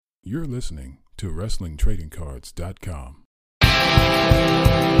You're listening to WrestlingTradingCards.com.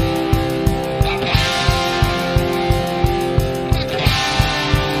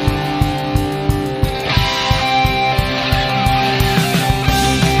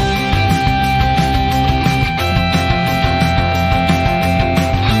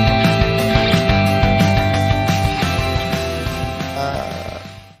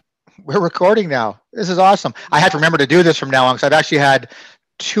 We're recording now. This is awesome. I had to remember to do this from now on because I've actually had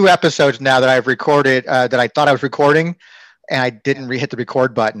 2 episodes now that I've recorded that I thought I was recording and I didn't hit the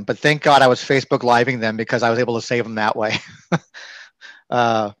record button. But thank God I was Facebook Living them because I was able to save them that way.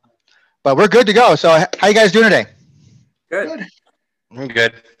 But we're good to go. So how you guys doing today? Good. I'm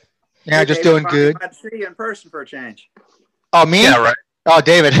good. Yeah, Hey, just David, doing good. Glad to see you in person for a change. Oh, me? Yeah, right. Oh,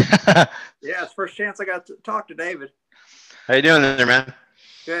 David. Yeah, it's the first chance I got to talk to David. How you doing there, man?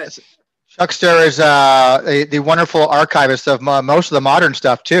 Good. Chuckster is the wonderful archivist of most of the modern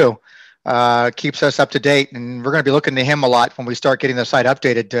stuff too. Keeps us up to date, and we're going to be looking to him a lot when we start getting the site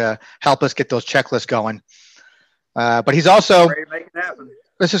updated to help us get those checklists going. But he's also, Ready to make it happen.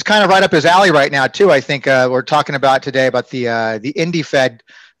 this is kind of right up his alley right now too. I think we're talking about today about the Indie Fed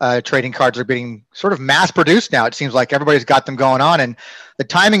trading cards are being sort of mass produced now. It seems like everybody's got them going on, and the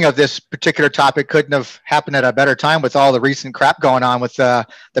timing of this particular topic couldn't have happened at a better time with all the recent crap going on with the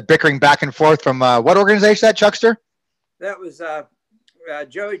bickering back and forth from what organization that, Chuckster? That was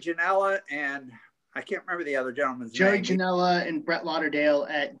Joey Janela and I can't remember the other gentleman's Joey name. Janela and Brett Lauderdale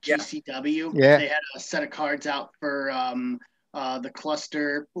at GCW. Yeah. They had a set of cards out for the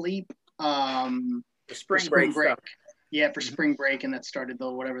cluster bleep. The spring for break stuff. Yeah, for spring break, and that started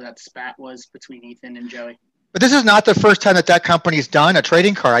the whatever that spat was between Ethan and Joey. But this is not the first time that company's done a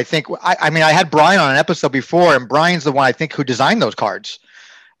trading card. I think, I mean, I had Brian on an episode before, and Brian's the one I think who designed those cards.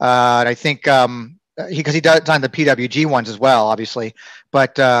 And I think because he designed the PWG ones as well, obviously.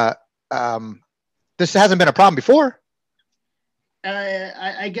 But this hasn't been a problem before.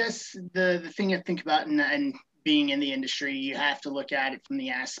 I guess the thing I think about, and being in the industry, you have to look at it from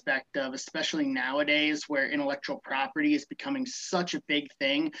the aspect of, especially nowadays where intellectual property is becoming such a big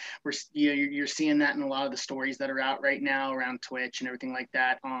thing. Where you're seeing that in a lot of the stories that are out right now around Twitch and everything like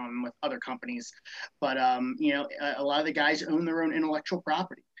that with other companies. But a lot of the guys own their own intellectual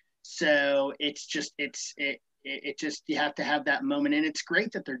property. So it's just you have to have that moment, and it's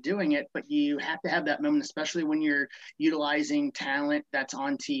great that they're doing it, but you have to have that moment, especially when you're utilizing talent that's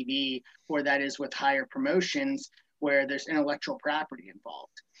on TV or that is with higher promotions where there's intellectual property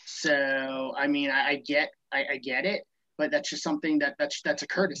involved. So, I mean, I get it, but that's just something that's a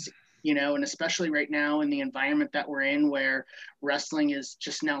courtesy, and especially right now in the environment that we're in where wrestling is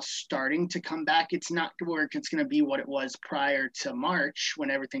just now starting to come back. It's not where it's going to be what it was prior to March when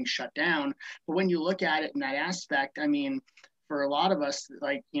everything shut down. But when you look at it in that aspect, I mean, for a lot of us,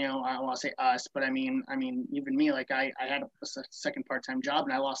 like, I want to say us, but I mean, even me, like I had a second part-time job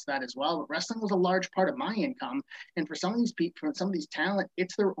and I lost that as well. But wrestling was a large part of my income. And for some of these people, for some of these talent,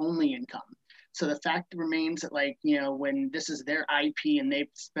 it's their only income. So the fact remains that, like, when this is their IP and they've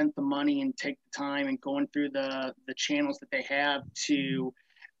spent the money and take the time and going through the channels that they have to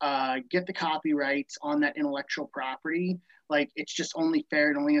get the copyrights on that intellectual property, like, it's just only fair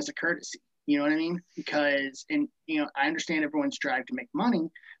and only as a courtesy. You know what I mean? Because, I understand everyone's drive to make money,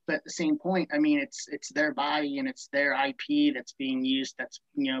 but at the same point, I mean, it's their body and it's their IP that's being used, that's,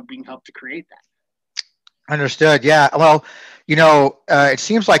 being helped to create that. Understood. Yeah. Well, it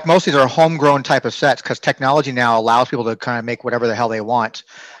seems like most of these are homegrown type of sets because technology now allows people to kind of make whatever the hell they want.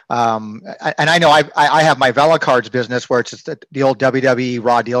 And I know I have my Vela Cards business where it's just the old WWE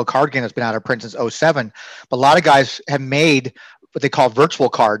Raw Deal card game that's been out of print since 2007. But a lot of guys have made what they call virtual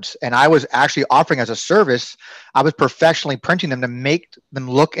cards. And I was actually offering as a service, I was professionally printing them to make them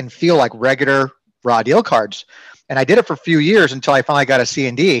look and feel like regular Raw Deal cards. And I did it for a few years until I finally got a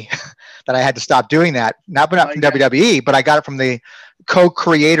C&D that I had to stop doing that. Not from WWE, but I got it from the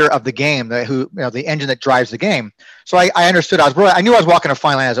co-creator of the game, the engine that drives the game. So I understood. I knew I was walking a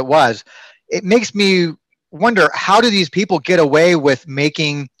fine line as it was. It makes me wonder, how do these people get away with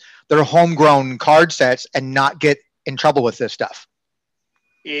making their homegrown card sets and not get in trouble with this stuff?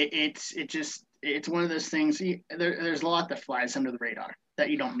 It's one of those things. There's a lot that flies under the radar that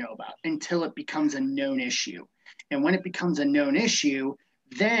you don't know about until it becomes a known issue. And when it becomes a known issue,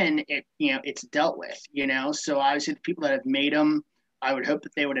 then it's dealt with, So obviously the people that have made them, I would hope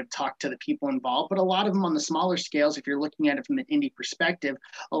that they would have talked to the people involved. But a lot of them on the smaller scales, if you're looking at it from an indie perspective,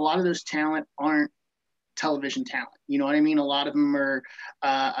 a lot of those talent aren't television talent. You know what I mean? A lot of them are,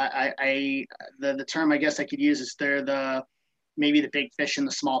 the term I guess I could use is they're maybe the big fish in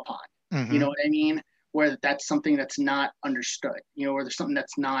the small pond. Mm-hmm. You know what I mean? where that's something that's not understood, or there's something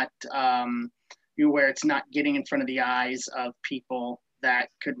that's not, where it's not getting in front of the eyes of people that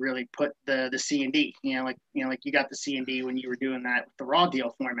could really put the C&D, like you got the C&D when you were doing that with the raw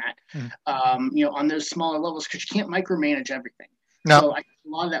deal format, on those smaller levels, because you can't micromanage everything. No. So a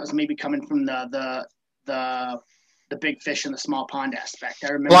lot of that was maybe coming from the big fish in the small pond aspect. I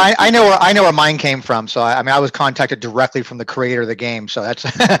remember. Well, I know where mine came from. So I was contacted directly from the creator of the game. So that's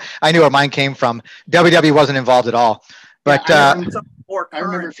I knew where mine came from. WWE wasn't involved at all. But some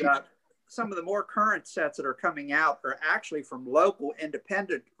of the more current sets that are coming out are actually from local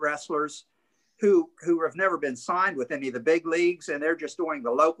independent wrestlers who have never been signed with any of the big leagues, and they're just doing the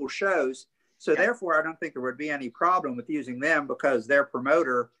local shows. So therefore, I don't think there would be any problem with using them, because their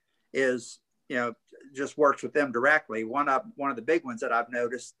promoter is, just works with them directly. One of the big ones that I've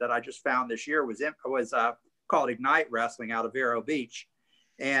noticed that I just found this year was called Ignite Wrestling out of Vero Beach,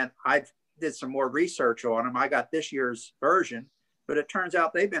 and I did some more research on them. I got this year's version, but it turns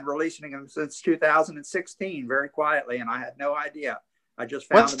out they've been releasing them since 2016 very quietly, and I had no idea. I just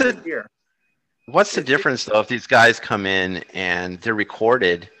found them this year. What's the difference though if these guys come in and they're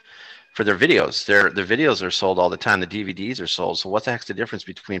recorded for their videos? Their videos are sold all the time. The DVDs are sold. So what the heck's the difference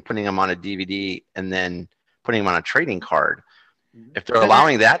between putting them on a DVD and then putting them on a trading card? If they're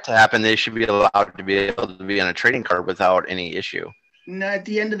allowing that to happen, they should be allowed to be able to be on a trading card without any issue. No, at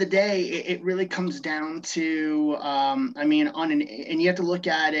the end of the day, it really comes down to, and you have to look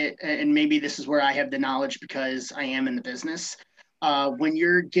at it, and maybe this is where I have the knowledge because I am in the business. When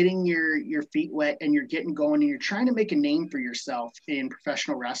you're getting your feet wet and you're getting going and you're trying to make a name for yourself in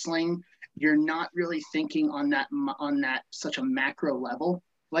professional wrestling, you're not really thinking on that such a macro level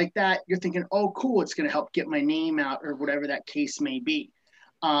like that. You're thinking, oh, cool, it's going to help get my name out or whatever that case may be.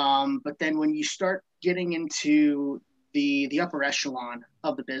 But then when you start getting into the upper echelon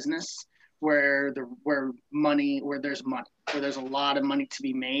of the business, where there's money, where there's a lot of money to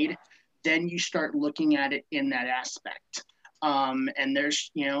be made, then you start looking at it in that aspect. And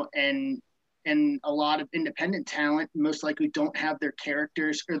there's, and a lot of independent talent most likely don't have their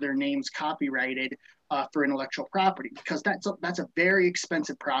characters or their names copyrighted for intellectual property, because that's a very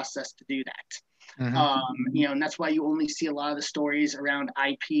expensive process to do that. And that's why you only see a lot of the stories around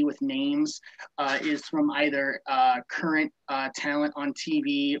IP with names is from either current talent on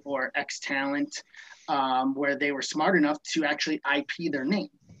TV or ex-talent, where they were smart enough to actually IP their name.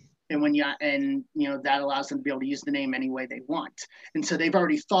 And that allows them to be able to use the name any way they want. And so they've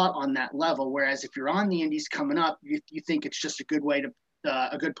already thought on that level. Whereas if you're on the indies coming up, you think it's just a good way to,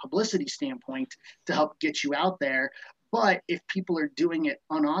 a good publicity standpoint to help get you out there. But if people are doing it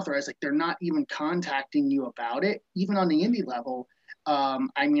unauthorized, like they're not even contacting you about it, even on the indie level, I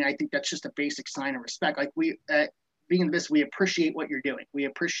think that's just a basic sign of respect. Like being in this, we appreciate what you're doing. We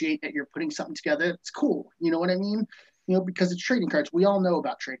appreciate that you're putting something together. It's cool. You know what I mean? Because it's trading cards. We all know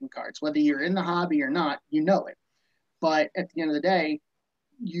about trading cards, whether you're in the hobby or not, you know it. But at the end of the day,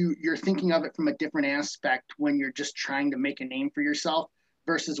 you're thinking of it from a different aspect when you're just trying to make a name for yourself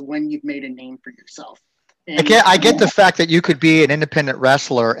versus when you've made a name for yourself. And I get the fact that you could be an independent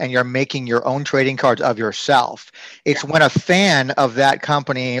wrestler and you're making your own trading cards of yourself. It's when a fan of that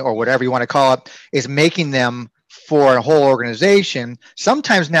company or whatever you want to call it is making them for a whole organization,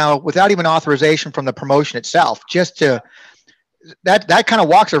 sometimes now without even authorization from the promotion itself, just to that kind of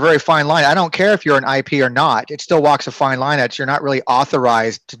walks a very fine line. I don't care if you're an IP or not. It still walks a fine line that you're not really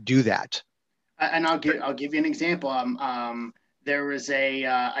authorized to do that. And I'll give you an example. There was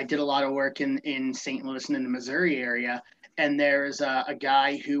I did a lot of work in St. Louis and in the Missouri area. And there's a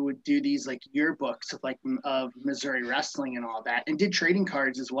guy who would do these like yearbooks of Missouri wrestling and all that, and did trading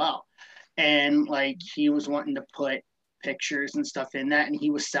cards as well. And like he was wanting to put pictures and stuff in that, and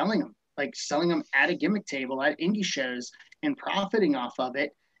he was selling them at a gimmick table at indie shows and profiting off of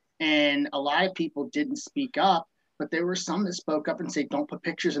it. And a lot of people didn't speak up, but there were some that spoke up and say, don't put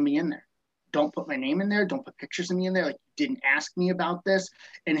pictures of me in there. Don't put my name in there. Don't put pictures of me in there. Like, you didn't ask me about this.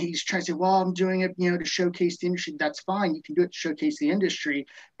 And he's trying to say, well, I'm doing it, to showcase the industry. That's fine. You can do it to showcase the industry,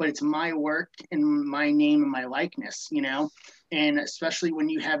 but it's my work and my name and my likeness, And especially when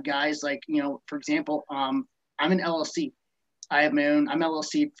you have guys like, for example, I'm an LLC. I'm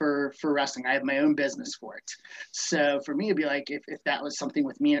LLC for wrestling. I have my own business for it. So for me, it'd be like, if that was something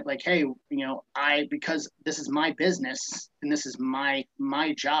with me, like, hey, because this is my business and this is my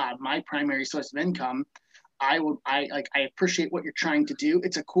job, my primary source of income, I appreciate what you're trying to do.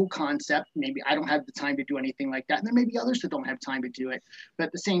 It's a cool concept. Maybe I don't have the time to do anything like that. And there may be others that don't have time to do it. But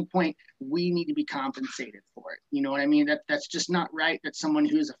at the same point, we need to be compensated for it. You know what I mean? That's just not right that someone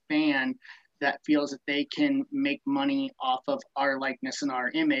who's a fan that feels that they can make money off of our likeness and our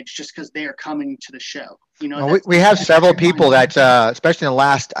image just because they are coming to the show. You know, well, we have several people that, especially in the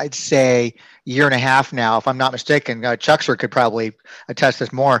last, I'd say, year and a half now, if I'm not mistaken, Chuckster could probably attest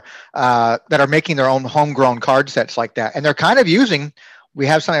this more, that are making their own homegrown card sets like that. And they're kind of using, we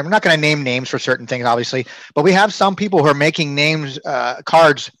have some, I'm not going to name names for certain things, obviously, but we have some people who are making names,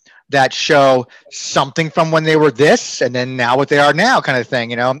 cards that show something from when they were this and then now what they are now, kind of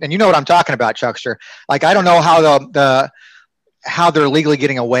thing, you know. And you know what I'm talking about, Chuckster. Like, I don't know how how they're legally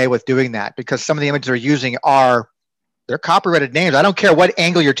getting away with doing that, because some of the images they're using they're copyrighted names. I don't care what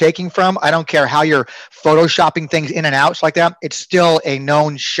angle you're taking from. I don't care how you're photoshopping things in and out like that. It's still a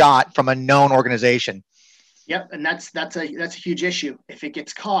known shot from a known organization. Yep, and that's a huge issue. If it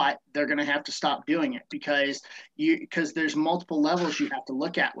gets caught, they're going to have to stop doing it because there's multiple levels you have to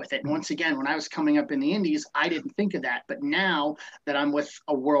look at with it. And once again, when I was coming up in the indies, I didn't think of that. But now that I'm with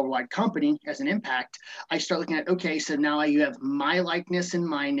a worldwide company as an impact, I start looking at, okay, so now you have my likeness and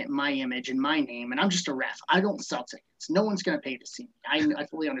my image and my name, and I'm just a ref. I don't sell tickets. No one's going to pay to see me. I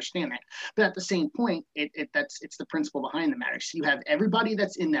fully understand that. But at the same point, it's the principle behind the matter. So you have everybody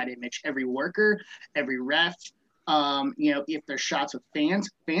that's in that image, every worker, every ref. You know, if there's shots with fans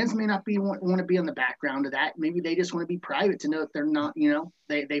may not want to be in the background of that. Maybe they just want to be private to know that they're not, you know,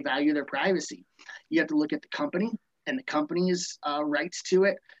 they value their privacy. You have to look at the company and the company's rights to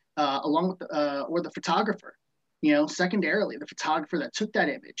it, along with or the photographer. You know, secondarily, the photographer that took that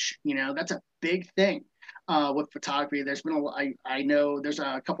image. You know, that's a big thing. With photography, there's been I know there's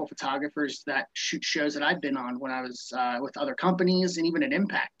a couple of photographers that shoot shows that I've been on when I was with other companies and even at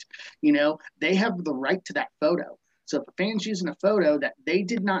Impact. You know, they have the right to that photo. So if a fan's using a photo that they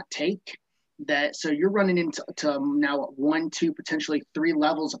did not take, so you're running into now 1, 2, potentially 3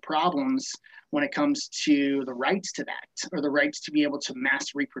 levels of problems when it comes to the rights to that, or the rights to be able to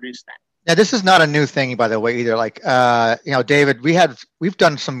mass reproduce that. Now, this is not a new thing, by the way, either. Like, you know, David, we've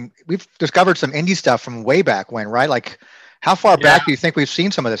discovered some indie stuff from way back when, right? Like, how far back do you think we've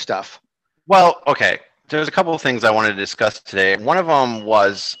seen some of this stuff? Well, okay. There's a couple of things I wanted to discuss today. One of them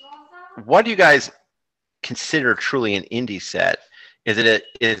was, what do you guys consider truly an indie set? Is an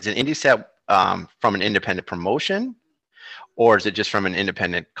indie set from an independent promotion, or is it just from an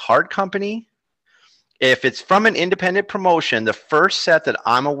independent card company? If it's from an independent promotion, the first set that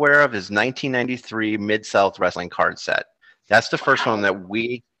I'm aware of is 1993 Mid-South Wrestling card set. That's the first one that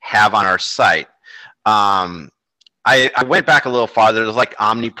we have on our site. I went back a little farther. There's like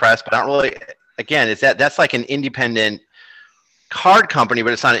Omnipress, but I don't really, again, that's like an independent card company,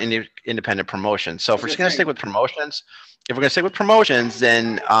 but it's not an independent promotion. So if we're just going to stick with promotions,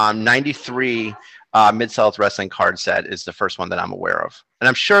 then 93 Mid-South Wrestling card set is the first one that I'm aware of. And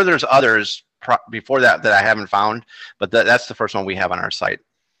I'm sure there's others before that I haven't found, but that's the first one we have on our site.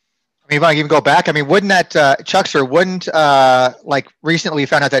 I mean, if I even go back, I mean, wouldn't that, Chuckster, like recently we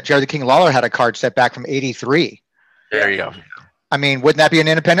found out that Jerry the King Lawler had a card set back from '83. There you go. I mean, wouldn't that be an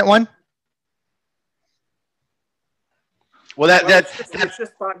independent one? Well, it's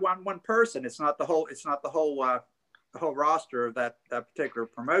just by one person. It's not the whole. It's not the whole roster of that particular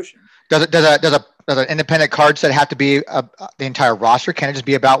promotion. Does an independent card set have to be the entire roster? Can it just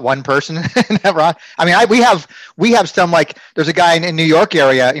be about one person? I mean, we have some, like, there's a guy in New York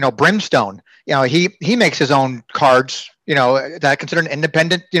area, you know, Brimstone. You know, he makes his own cards. You know, that considered an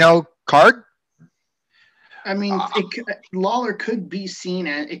independent, you know, card. I mean, Lawler could be seen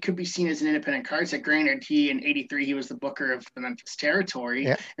as an independent card set. Granted, in '83 he was the booker of the Memphis territory,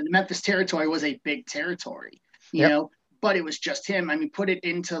 and the Memphis territory was a big territory. You know, but it was just him. I mean,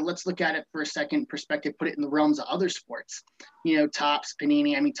 let's look at it for a second perspective, put it in the realms of other sports. You know, Topps,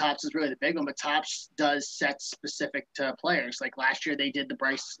 Panini. I mean, Topps is really the big one, but Topps does sets specific to players. Like last year, they did the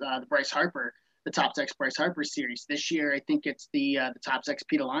Bryce Harper, the Topps X Bryce Harper series. This year, I think it's the Topps X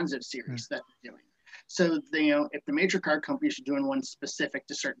Pete Alonso series that they're doing. So, you know, if the major card companies are doing one specific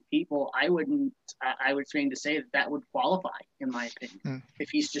to certain people, I would train to say that would qualify, in my opinion. If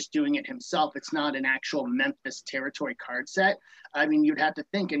he's just doing it himself, it's not an actual Memphis territory card set. I mean, you'd have to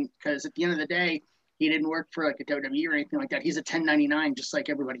think, and because at the end of the day, he didn't work for like a WWE or anything like that. He's a 1099 just like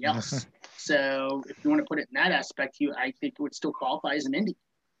everybody else. So if you want to put it in that aspect, I think it would still qualify as an indie.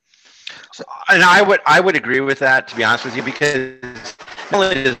 So, and I would agree with that, to be honest with you, because not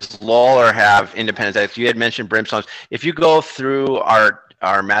only does Lawler have independent sets, you had mentioned Brimstones. If you go through our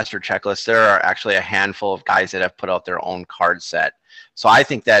master checklist, there are actually a handful of guys that have put out their own card set. So I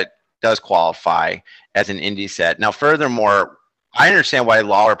think that does qualify as an indie set. Now, furthermore, I understand why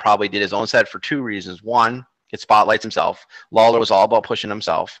Lawler probably did his own set for 2 reasons. One, It spotlights himself. Lawler was all about pushing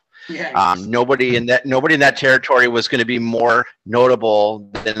himself. Yeah. Nobody in that territory was going to be more notable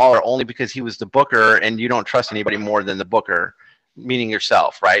than Lawler, only because he was the booker, and you don't trust anybody more than the booker, meaning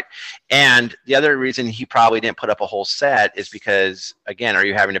yourself, right? And the other reason he probably didn't put up a whole set is because, again, are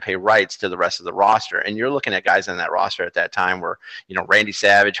you having to pay rights to the rest of the roster? And you're looking at guys on that roster at that time where, Randy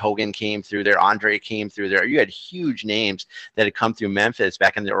Savage, Hogan came through there, Andre came through there. You had huge names that had come through Memphis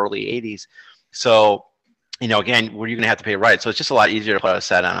back in the early 80s. So, again, were you going to have to pay rights? So it's just a lot easier to put a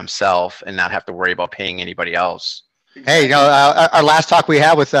set on himself and not have to worry about paying anybody else. Hey, our last talk we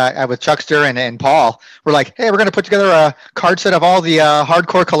had with Chuckster and Paul, we're like, hey, we're going to put together a card set of all the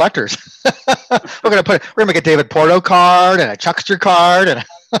hardcore collectors. we're going to make a David Porto card and a Chuckster card and.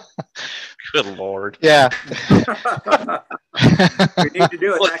 Good Lord. Yeah. We need to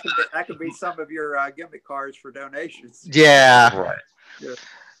do it. That could be some of your gimmick cards for donations. Yeah. Right. Yeah.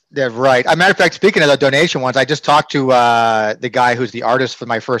 Yeah, right. As a matter of fact, speaking of the donation ones, I just talked to the guy who's the artist for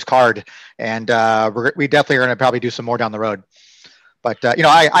my first card, and we definitely are going to probably do some more down the road. But I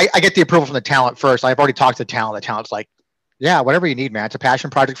get the approval from the talent first. I've already talked to the talent. The talent's like, yeah, whatever you need, man. It's a passion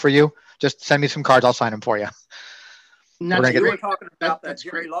project for you. Just send me some cards. I'll sign them for you. You were talking about that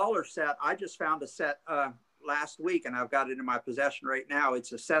Jerry Lawler set. I just found a set last week, and I've got it in my possession right now.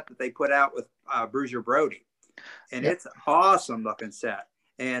 It's a set that they put out with Bruiser Brody, and It's an awesome looking set.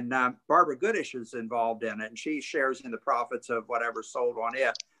 And Barbara Goodish is involved in it, and she shares in the profits of whatever's sold on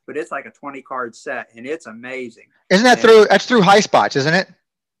it. But it's like a 20 card set, and it's amazing. Isn't that that's through High Spots, isn't it?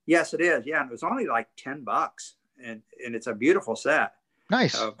 Yes, it is. Yeah, and it was only like $10, and it's a beautiful set.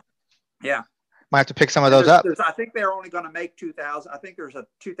 Nice. Yeah. Might have to pick some of those up. I think they're only going to make 2,000. I think there's a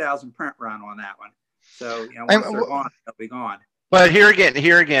 2,000 print run on that one. So once they're gone, they'll be gone. But here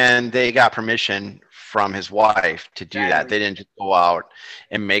again, they got permission from his wife to do that. They didn't just go out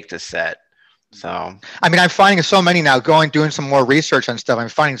and make the set. So I mean, I'm finding so many now. Doing some more research on stuff. I'm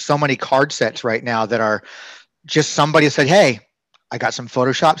finding so many card sets right now that are just somebody said, "Hey, I got some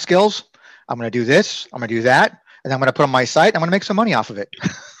Photoshop skills. I'm going to do this. I'm going to do that, and I'm going to put on my site. I'm going to make some money off of it."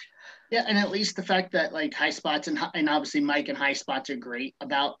 Yeah, and at least the fact that like High Spots and obviously Mike and High Spots are great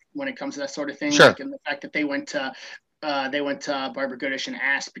about when it comes to that sort of thing. Sure. Like, and the fact that they went to Barbara Goodish and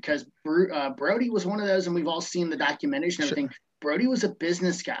asked, because Brody was one of those, and we've all seen the documentaries and everything. Sure. Brody was a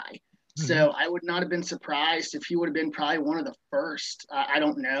business guy. Mm-hmm. So I would not have been surprised if he would have been probably one of the first. I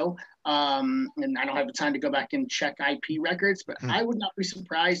don't know. And I don't have the time to go back and check IP records, but I would not be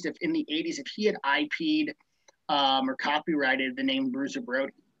surprised if in the 80s, if he had IP'd or copyrighted the name Bruiser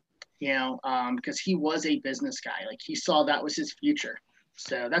Brody. Because he was a business guy. Like, he saw that was his future.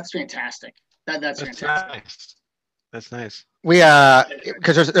 So that's fantastic. That's fantastic. Nice. That's nice. We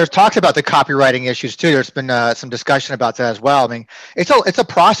because there's talks about the copywriting issues too. There's been some discussion about that as well. I mean, it's a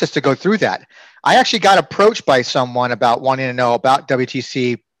process to go through that. I actually got approached by someone about wanting to know about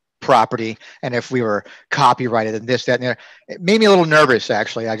WTC property and if we were copyrighted and this, that, and the other. It made me a little nervous,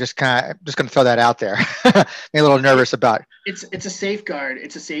 actually. Just going to throw that out there. Made me a little nervous about. It's a safeguard.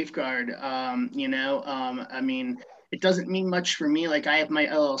 It's a safeguard. I mean, it doesn't mean much for me. Like, I have my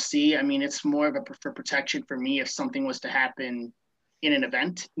LLC. I mean, it's more of a for protection for me if something was to happen in an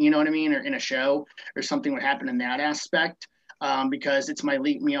event, you know what I mean, or in a show, or something would happen in that aspect. Because it's my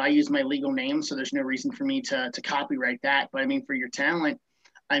I use my legal name, so there's no reason for me to copyright that. But I mean, for your talent,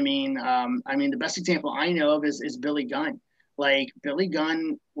 I mean, the best example I know of is Billy Gunn. Like, Billy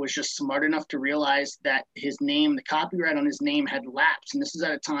Gunn was just smart enough to realize that his name, the copyright on his name, had lapsed, and this is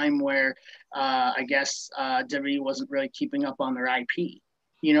at a time where I guess WWE wasn't really keeping up on their IP,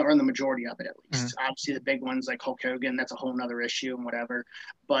 or the majority of it at least. Mm-hmm. Obviously, the big ones like Hulk Hogan, that's a whole nother issue and whatever.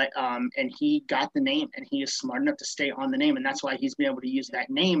 But and he got the name, and he is smart enough to stay on the name, and that's why he's been able to use that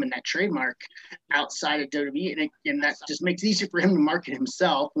name and that trademark outside of WWE, and that just makes it easier for him to market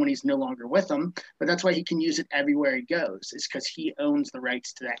himself when he's no longer with them. But that's why he can use it everywhere he goes, is because he owns the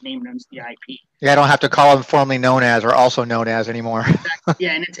rights to that name and owns the IP. Yeah, I don't have to call him formerly known as or also known as anymore. Exactly.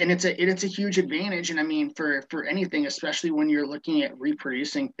 Yeah, and it's a huge advantage. And I mean, for anything, especially when you're looking at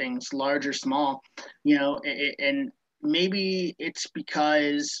reproducing things, large or small, and maybe it's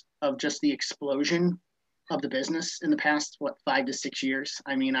because of just the explosion of the business in the past, 5 to 6 years.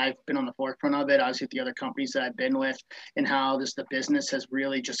 I mean, I've been on the forefront of it, obviously, with the other companies that I've been with, and how the business has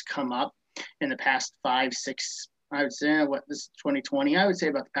really just come up in the past 5, 6, I would say, this is 2020, I would say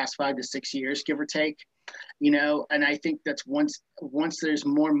about the past 5 to 6 years, give or take, and I think that's once there's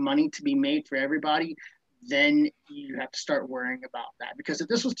more money to be made for everybody, then you have to start worrying about that. Because if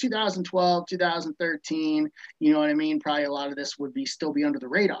this was 2012, 2013, you know what I mean? Probably a lot of this would still be under the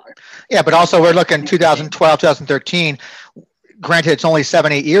radar. Yeah, but also we're looking 2012, 2013. Granted, it's only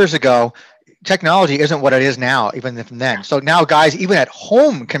 7, 8 years ago. technology isn't what it is now, even from then. So now guys, even at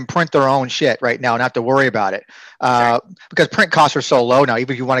home, can print their own shit right now and not have to worry about it. Because print costs are so low now.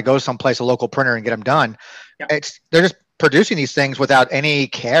 Even if you want to go someplace, a local printer, and get them done, they're just producing these things without any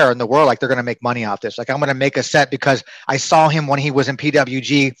care in the world. Like they're going to make money off this. Like I'm going to make a set because I saw him when he was in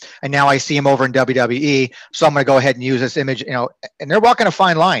PWG, and now I see him over in WWE. So I'm going to go ahead and use this image. You know, and they're walking a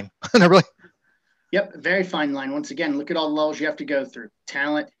fine line. They're really. Yep, very fine line. Once again, look at all the levels you have to go through.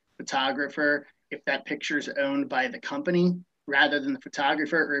 Talent, photographer, if that picture is owned by the company rather than the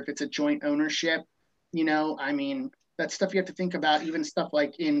photographer, or if it's a joint ownership, you know, I mean, that's stuff you have to think about. Even stuff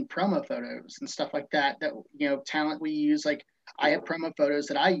like in promo photos and stuff like that, you know, talent we use. Like I have promo photos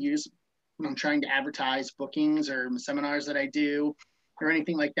that I use when I'm trying to advertise bookings or seminars that I do or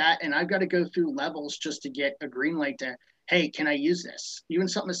anything like that. And I've got to go through levels just to get a green light to, hey, can I use this? Even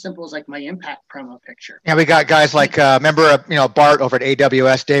something as simple as like my impact promo picture. Yeah, we got guys like, remember, you know, Bart over at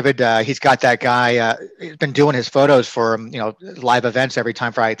AWS, David, he's got that guy, he's been doing his photos for, you know, live events every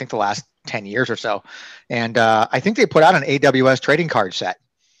time for, I think, the last 10 years or so. And I think they put out an AWS trading card set.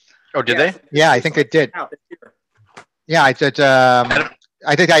 Oh, did they? Yeah, I think they did. Yeah, I did.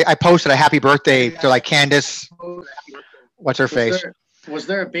 I think I posted a happy birthday to like Candace. What's her face? Was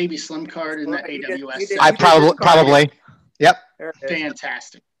there a baby slim card in the AWS set? I probably. Yep.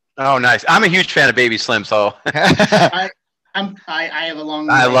 Fantastic. Oh, nice. I'm a huge fan of Baby Slim, so I have a long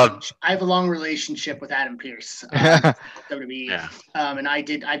I have a long relationship with Adam Pearce, WWE. Yeah. And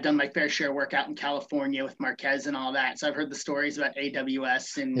I've done my fair share of work out in California with Marquez and all that. So I've heard the stories about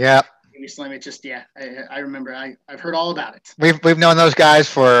AWS and Baby Slim. It just I remember I've heard all about it. We've known those guys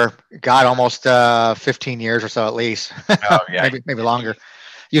for almost 15 years or so at least. Oh yeah. maybe longer.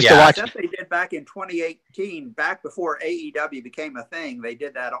 Used to watch. That they did back in 2018, back before AEW became a thing. They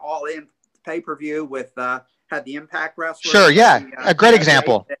did that all-in pay-per-view with had the Impact Wrestlers. Sure, yeah, a great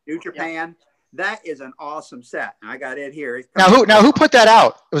example. New Japan. Yeah. That is an awesome set. I got it here. Now who put that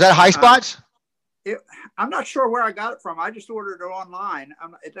out? Was that High Spots? I'm not sure where I got it from. I just ordered it online.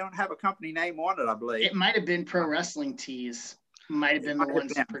 It don't have a company name on it, I believe. It might have been Pro Wrestling Tees. Might have been the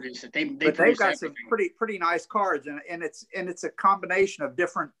ones that produced it. They've got some pretty nice cards, and it's a combination of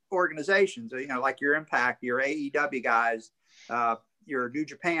different organizations. You know, like your Impact, your AEW guys, your New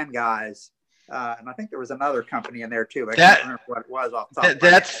Japan guys, and I think there was another company in there too. I can't remember what it was off the top.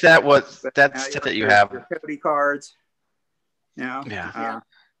 That's that you have. Your Cody cards. You know,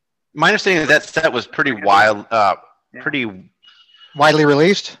 my understanding is that set was pretty pretty widely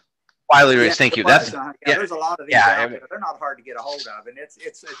released. Widely released. Thank you. There's a lot of these out there. They're not hard to get a hold of, and it's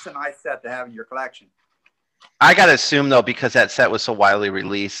a nice set to have in your collection. I gotta assume though, because that set was so widely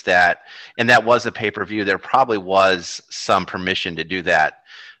released that was a pay-per-view, there probably was some permission to do that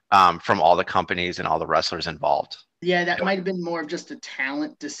from all the companies and all the wrestlers involved. Yeah, that might have been more of just a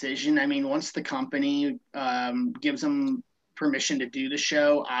talent decision. I mean, once the company gives them permission to do the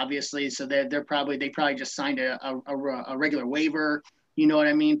show, obviously, so they probably just signed a regular waiver. You know what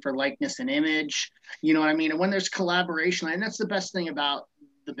I mean? For likeness and image, you know what I mean? And when there's collaboration, and that's the best thing about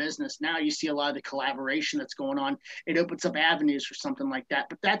the business now, you see a lot of the collaboration that's going on. It opens up avenues for something like that.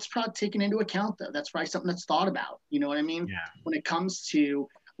 But that's probably taken into account, though. That's probably something that's thought about. You know what I mean? Yeah. When it comes to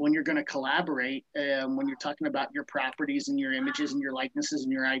when you're going to collaborate, when you're talking about your properties and your images and your likenesses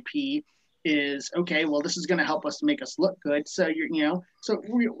and your IP, is okay. Well, this is going to help us make us look good. So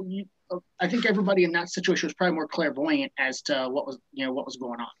I think everybody in that situation was probably more clairvoyant as to what was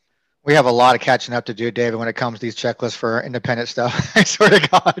going on. We have a lot of catching up to do, David, when it comes to these checklists for independent stuff. I swear to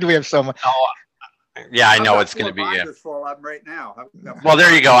God, we have so much. Oh, yeah, I know it's going to be. Full of them right now. Well,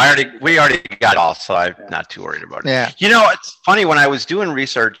 there you go. We already got it all, so I'm not too worried about it. Yeah. You know, it's funny, when I was doing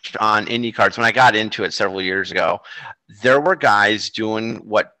research on indie cards, when I got into it several years ago, there were guys doing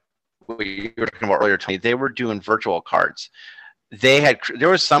what you were talking about earlier, Tony. They were doing virtual cards. There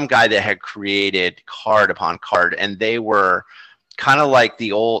was some guy that had created card upon card, and they were kind of like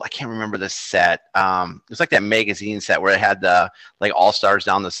the old, I can't remember the set. It was like that magazine set where it had the like all stars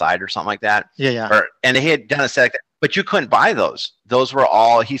down the side or something like that. Yeah. And they had done a set like that, but you couldn't buy those. Those were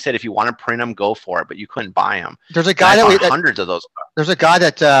all, he said, if you want to print them, go for it, but you couldn't buy them. There's a guy hundreds of those. There's a guy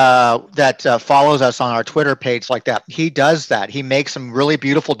that follows us on our Twitter page like that. He does that. He makes some really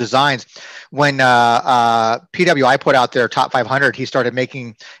beautiful designs. When PWI put out their top 500, he started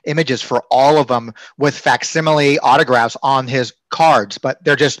making images for all of them with facsimile autographs on his cards. But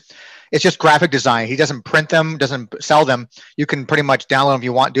it's just graphic design. He doesn't print them, doesn't sell them. You can pretty much download them if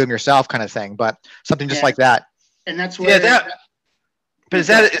you want, do them yourself, kind of thing. But something just like that. And that's where. But is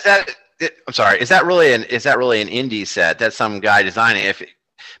that? I'm sorry. Is that really an indie set? That's some guy designing.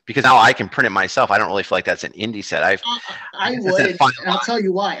 because now I can print it myself. I don't really feel like that's an indie set. I would, and I'll tell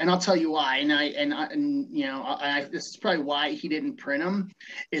you why. And you know, this is probably why he didn't print them,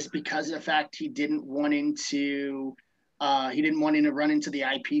 is because of the fact he didn't want to run into the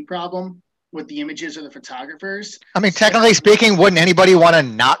IP problem with the images or the photographers. I mean, technically speaking, wouldn't anybody want to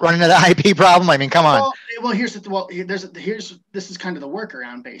not run into the IP problem? I mean, come on. Well, this is kind of the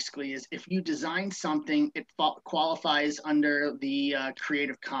workaround. Basically, is if you design something, it qualifies under the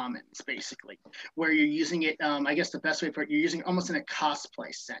Creative Commons, basically, where you're using it. I guess the best way for it, you're using it almost in a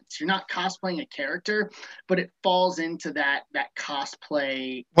cosplay sense. You're not cosplaying a character, but it falls into that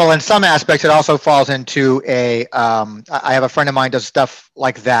cosplay. Well, in some aspects, it also falls into a. I have a friend of mine does stuff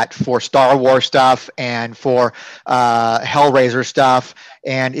like that for Star Wars stuff and for Hellraiser stuff,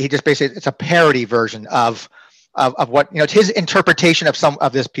 and he just basically, it's a parody version of what, you know, it's his interpretation of some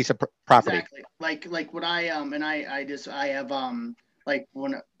of this piece of property. Exactly. Like what I have like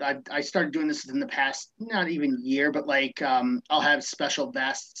when I started doing this in the past, not even year, but like I'll have special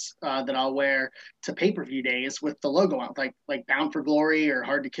vests that I'll wear to pay-per-view days with the logo on, like Bound for Glory or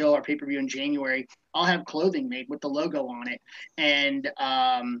Hard to Kill or pay-per-view in January. I'll have clothing made with the logo on it, and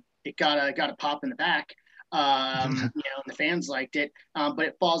it got a pop in the back. You know, and the fans liked it, but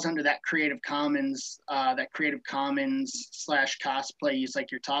it falls under that Creative Commons / cosplay use,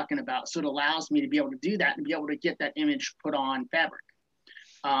 like you're talking about. So it allows me to be able to do that and be able to get that image put on fabric,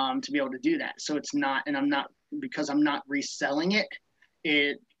 to be able to do that. So it's not, and I'm not reselling it.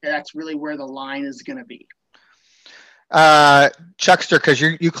 That's really where the line is going to be. Chuckster, because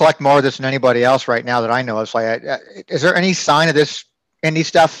you collect more of this than anybody else right now that I know of. So is there any sign of this indie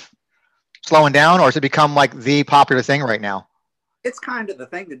stuff slowing down, or has it become like the popular thing right now? It's kind of the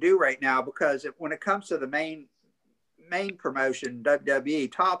thing to do right now, because when it comes to the main promotion,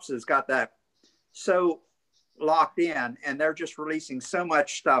 WWE, Topps has got that so locked in, and they're just releasing so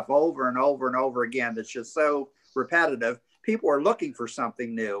much stuff over and over and over again that's just so repetitive. People are looking for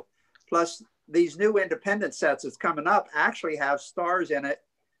something new. Plus, these new independent sets that's coming up actually have stars in it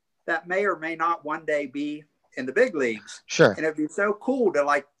that may or may not one day be in the big leagues. Sure. And it'd be so cool to,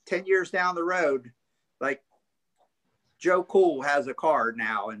 like, 10 years down the road, like Joe Cool has a card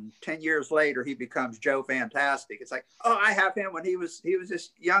now, and 10 years later he becomes Joe Fantastic. It's like, oh, I have him when he was this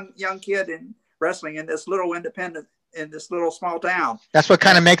young kid in wrestling in this little independent, in this little small town. That's what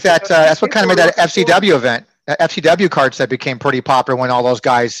kind of make that. That's what kind of made that FCW event. FCW card set became pretty popular when all those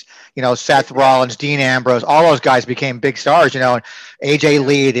guys, you know, Seth Rollins, Dean Ambrose, all those guys became big stars. You know, and AJ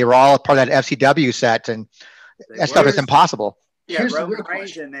Lee, they were all part of that FCW set, and that stuff is impossible. Yeah, Roman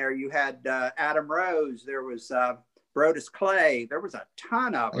Reigns in there. You had Adam Rose. There was Brodus Clay. There was a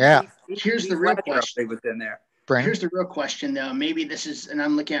ton of them. Yeah. Here's the real question. Was in there. Here's the real question, though. Maybe this is, and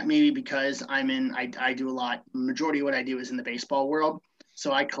I'm looking at maybe because I do a lot. Majority of what I do is in the baseball world.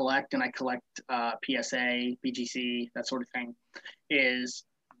 So I collect PSA, BGC, that sort of thing. Is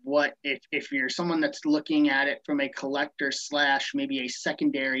what if you're someone that's looking at it from a collector / maybe a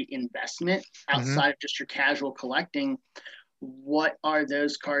secondary investment outside of just your casual collecting, what are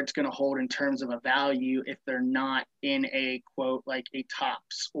those cards going to hold in terms of a value if they're not in a quote like a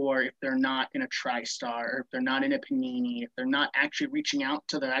Topps, or if they're not in a TriStar, or if they're not in a Panini, if they're not actually reaching out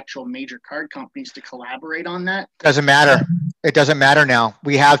to the actual major card companies to collaborate on that? Doesn't matter. It doesn't matter now.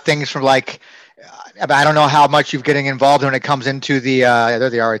 We have things from like, I don't know how much you're getting involved when it comes into the,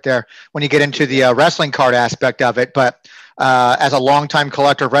 there they are right there, when you get into the wrestling card aspect of it. But as a longtime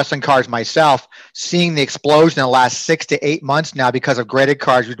collector of wrestling cards myself, seeing the explosion in the last 6 to 8 months now because of graded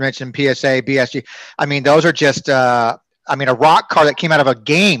cards, you mentioned PSA, BSG. I mean, those are just, a rock card that came out of a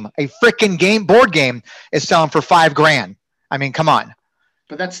game, a freaking board game, is selling for $5,000. I mean, come on.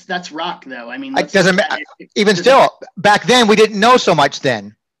 But that's rock, though. I mean, it doesn't matter. Even still, back then we didn't know so much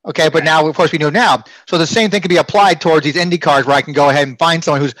then. Okay, but now, of course, we know now. So the same thing can be applied towards these indie cards, where I can go ahead and find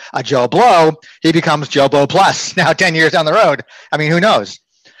someone who's a Joe Blow. He becomes Joe Blow Plus now 10 years down the road. I mean, who knows?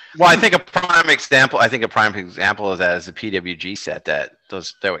 Well, I think a prime example of that is the PWG set that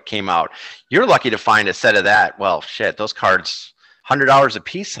came out. You're lucky to find a set of that. Well, shit, those cards, $100 a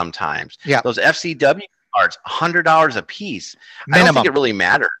piece sometimes. Yeah. Those FCW cards, $100 a piece. Minimum. I don't think it really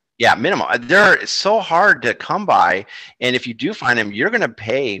matters. Yeah, minimum. They're so hard to come by, and if you do find them, you're going to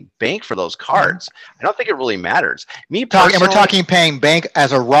pay bank for those cards. I don't think it really matters. Me personally, and we're talking paying bank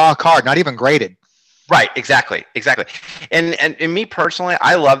as a raw card, not even graded. Right, exactly. And me personally,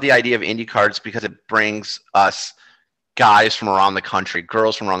 I love the idea of indie cards because it brings us guys from around the country,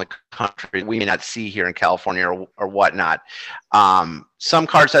 girls from around the country we may not see here in California or whatnot. Some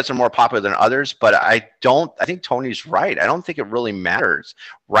card sets are more popular than others, but I think Tony's right. I don't think it really matters.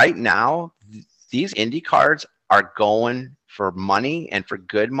 Right now, these indie cards are going for money and for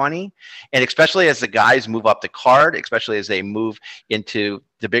good money. And especially as the guys move up the card, especially as they move into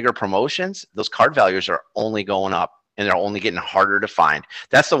the bigger promotions, those card values are only going up and they're only getting harder to find.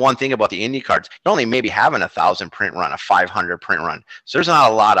 That's the one thing about the indie cards. You're only maybe having 1,000 print run, a 500 print run. So there's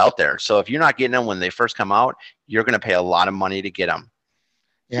not a lot out there. So if you're not getting them when they first come out, you're going to pay a lot of money to get them.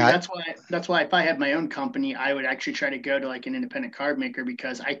 Yeah, that's why if I had my own company, I would actually try to go to like an independent card maker,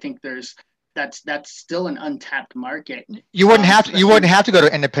 because I think that's still an untapped market. You wouldn't have to go to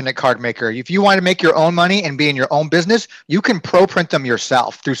an independent card maker. If you want to make your own money and be in your own business, you can pro print them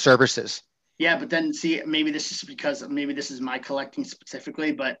yourself through services. Yeah, but then see, maybe this is because maybe this is my collecting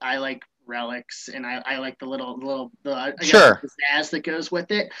specifically, but I like relics and I like the little sure pizzazz that goes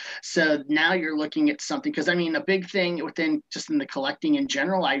with it. So now you're looking at something, because I mean, a big thing within just in the collecting in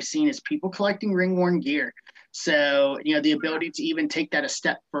general I've seen is people collecting ring worn gear. So, you know, the ability to even take that a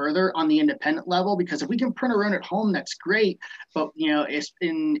step further on the independent level, because if we can print our own at home, that's great. But, you know, it's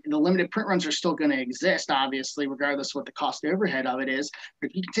in the limited print runs are still going to exist, obviously, regardless of what the cost overhead of it is. But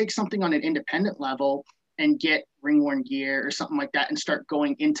if you can take something on an independent level and get ring worn gear or something like that and start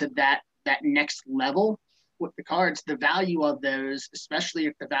going into that next level with the cards, the value of those, especially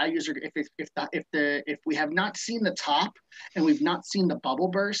if the values are, if we have not seen the top and we've not seen the bubble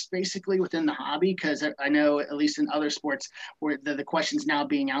burst basically within the hobby, because I know at least in other sports where the question's now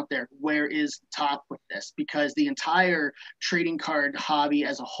being out there, where is the top with this? Because the entire trading card hobby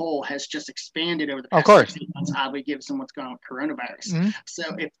as a whole has just expanded over the past 16 months, obviously given some what's going on with coronavirus.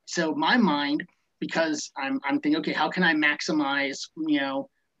 Mm-hmm. So my mind, because I'm thinking, okay, how can I maximize, you know,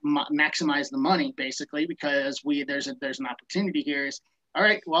 maximize the money basically, because there's an opportunity here is, all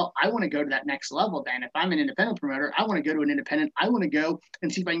right, well, I want to go to that next level. Then if I'm an independent promoter, I want to go to an independent. I want to go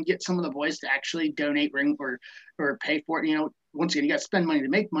and see if I can get some of the boys to actually donate ring or pay for it. You know, once again, you got to spend money to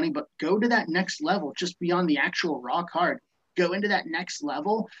make money, but go to that next level, just beyond the actual raw card. Go into that next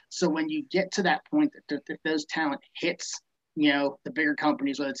level. So when you get to that point, that those talent hits, you know, the bigger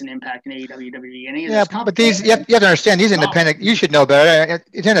companies, whether it's an Impact, an AEW, WWE, any of those companies. But these, you have to understand, these independent, you should know better.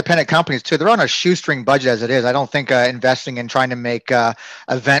 It's independent companies too. They're on a shoestring budget as it is. I don't think investing in trying to make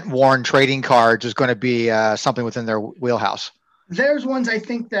event-worn trading cards is going to be something within their wheelhouse. There's ones I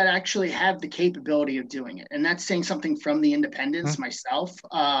think that actually have the capability of doing it, and that's saying something from the independents myself.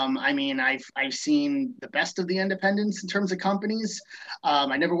 I mean, I've seen the best of the independents in terms of companies.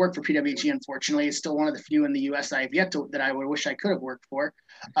 I never worked for PWG, unfortunately. It's still one of the few in the U.S. I have yet to that I would wish I could have worked for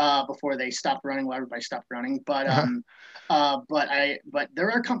before they stopped running. Well, everybody stopped running, but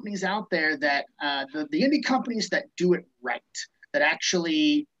there are companies out there that the indie companies that do it right, that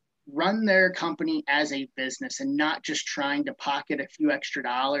actually run their company as a business and not just trying to pocket a few extra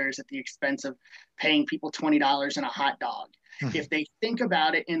dollars at the expense of paying people $20 and a hot dog. If they think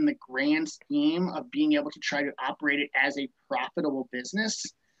about it in the grand scheme of being able to try to operate it as a profitable business,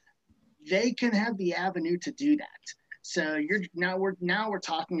 they can have the avenue to do that. So we're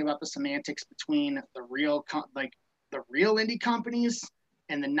talking about the semantics between the real indie companies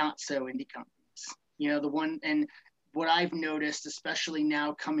and the not so indie companies. You know, the one, and what I've noticed, especially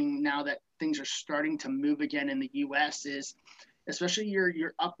now that things are starting to move again in the US, is especially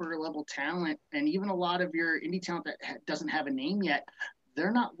your upper level talent and even a lot of your indie talent that doesn't have a name yet,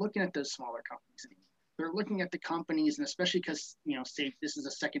 they're not looking at those smaller companies anymore. They're looking at the companies, and especially because, you know, this is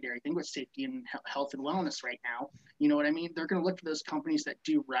a secondary thing with safety and health and wellness right now. You know what I mean? They're going to look for those companies that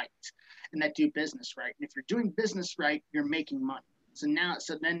do right and that do business right. And if you're doing business right, you're making money. So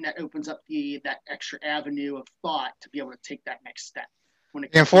then that opens up that extra avenue of thought to be able to take that next step. The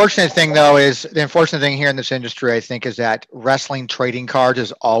unfortunate thing here in this industry, I think, is that wrestling trading cards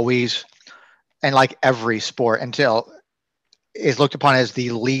is always, and like every sport, is looked upon as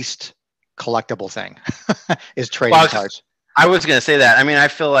the least collectible thing is trading cards. I was going to say that. I mean, I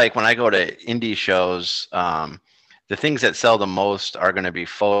feel like when I go to indie shows, the things that sell the most are going to be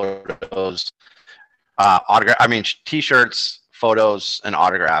photos, t-shirts, photos and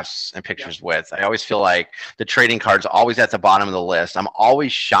autographs and pictures with. I always feel like the trading cards are always at the bottom of the list. I'm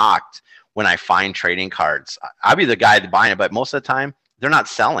always shocked when I find trading cards. I'll be the guy buying it, but most of the time they're not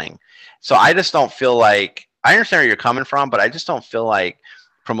selling. So I just don't feel like, I understand where you're coming from, but I just don't feel like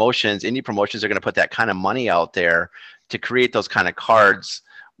indie promotions are going to put that kind of money out there to create those kind of cards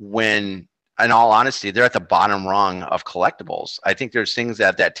when, in all honesty, they're at the bottom rung of collectibles. I think there's things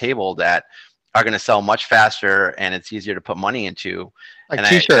at that table that are going to sell much faster and it's easier to put money into. Like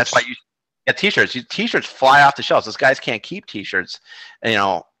t-shirts. That's why t-shirts fly off the shelves. Those guys can't keep t-shirts, you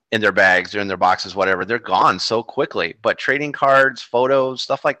know, in their bags or in their boxes, whatever. They're gone so quickly. But trading cards, photos,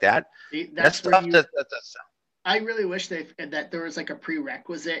 stuff like that, that's stuff that's I really wish that there was like a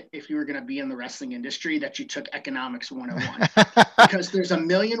prerequisite if you were going to be in the wrestling industry that you took economics 101 because there's a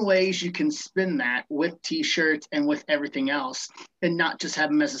million ways you can spin that with t-shirts and with everything else and not just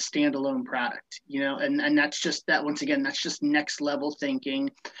have them as a standalone product, and that's just that once again, that's just next level thinking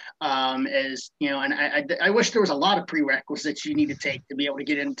and I wish there was a lot of prerequisites you need to take to be able to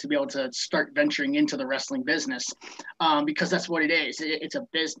get in, to be able to start venturing into the wrestling business because that's what it is. It's a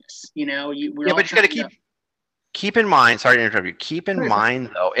business, but you got to keep in mind, sorry to interrupt you, keep in mind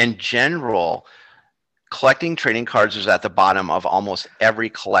though, in general, collecting trading cards is at the bottom of almost every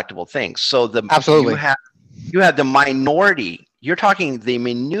collectible thing. So absolutely you have the minority, you're talking the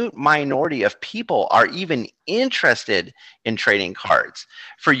minute minority of people are even interested in trading cards.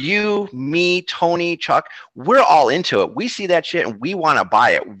 For you, me, Tony, Chuck, we're all into it. We see that shit and we want to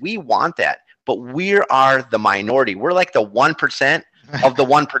buy it. We want that, but we are the minority. We're like the 1% of the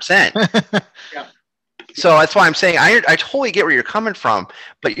 1%. Yeah. So that's why I'm saying I totally get where you're coming from,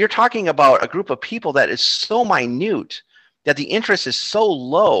 but you're talking about a group of people that is so minute that the interest is so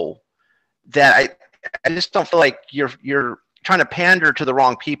low that I just don't feel like you're trying to pander to the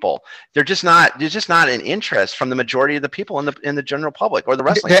wrong people. There's just not an interest from the majority of the people in the general public or the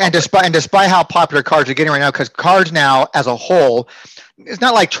wrestling public. And despite how popular cards are getting right now, because cards now as a whole, it's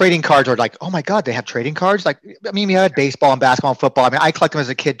not like trading cards are like, oh my God, they have trading cards. Like, I mean, we had baseball and basketball and football. I mean, I collect them as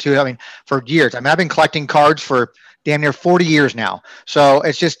a kid too. I mean, for years. I mean, I've been collecting cards for damn near 40 years now. So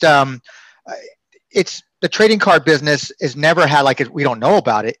it's just, it's the trading card business is never had like we don't know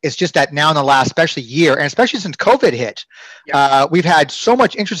about it. It's just that now in the last, especially year, and especially since COVID hit, we've had so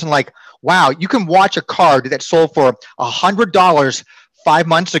much interest in like, wow, you can watch a card that sold for $100 5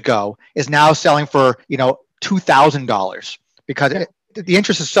 months ago is now selling for $2,000 because the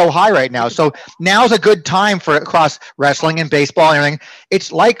interest is so high right now. So now's a good time for across wrestling and baseball and everything.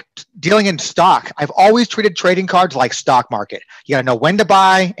 It's like dealing in stock. I've always treated trading cards like stock market. You got to know when to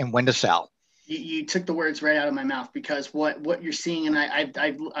buy and when to sell. You took the words right out of my mouth because what you're seeing, and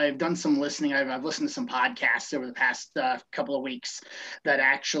I've done some listening. I've listened to some podcasts over the past couple of weeks that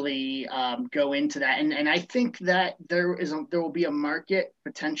actually go into that, and I think that there will be a market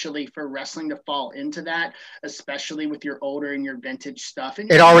potentially for wrestling to fall into that, especially with your older and your vintage stuff. And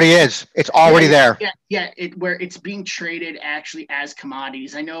it already is. It's already there. Yeah. Where it's being traded actually as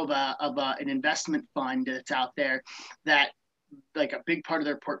commodities. I know of an investment fund that's out there that, like, a big part of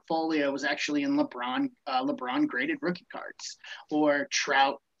their portfolio was actually in LeBron graded rookie cards or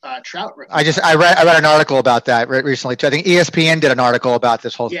Trout rookie I read an article about that recently too. I think ESPN did an article about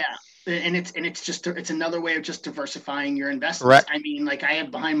this whole thing. And it's another way of just diversifying your investments. Right. I mean, like, I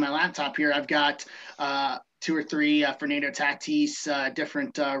have behind my laptop here, I've got 2 or 3 Fernando Tatis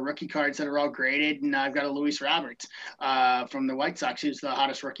different rookie cards that are all graded, and I've got a Luis Roberts from the White Sox, who's the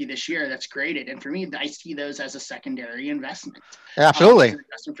hottest rookie this year. That's graded, and for me, I see those as a secondary investment. Absolutely,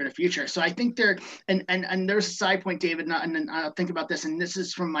 investment for the future. So I think and there's a side point, David, and I'll think about this, and this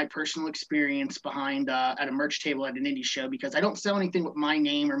is from my personal experience behind at a merch table at an indie show, because I don't sell anything with my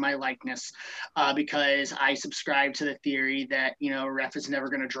name or my likeness because I subscribe to the theory that ref is never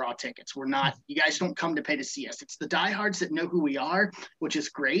going to draw tickets. You guys don't come to pay to see us. It's the diehards that know who we are, which is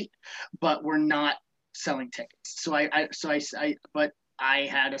great, but we're not selling tickets. But I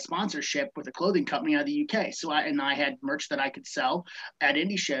had a sponsorship with a clothing company out of the UK. I had merch that I could sell at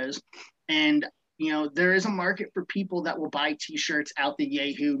indie shows, and there is a market for people that will buy t-shirts out the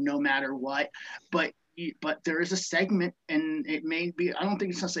yahoo no matter what, but there is a segment, and it may be, I don't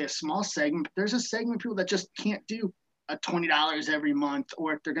think it's necessarily a small segment, but there's a segment of people that just can't do $20 every month,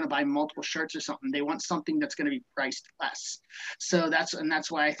 or if they're going to buy multiple shirts or something, they want something that's going to be priced less. So that's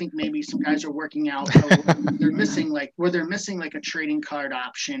why I think maybe some guys are working out they're missing like a trading card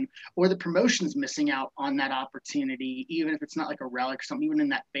option, or the promotion's missing out on that opportunity, even if it's not like a relic or something, even in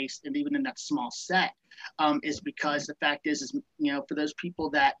that base and even in that small set, is because the fact is for those people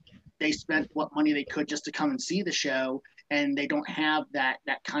that they spent what money they could just to come and see the show, and they don't have that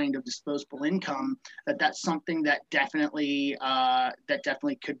kind of disposable income, that's something that definitely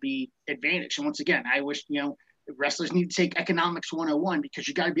could be advantage. And once again, I wish, wrestlers need to take economics 101, because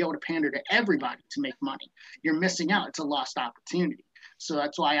you got to be able to pander to everybody to make money. You're missing out. It's a lost opportunity. So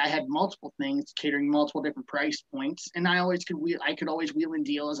that's why I had multiple things catering multiple different price points, and I could always wheel and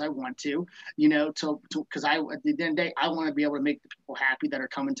deal as I want to, because at the end of the day, I want to be able to make the people happy that are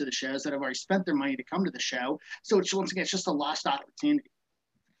coming to the shows, that have already spent their money to come to the show. So once again, it's just a lost opportunity.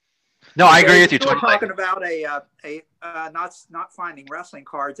 No, I agree with you. We're talking about not finding wrestling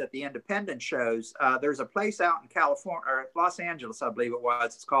cards at the independent shows. There's a place out in California, or Los Angeles, I believe it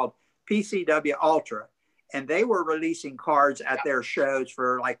was. It's called PCW Ultra. And they were releasing cards at their shows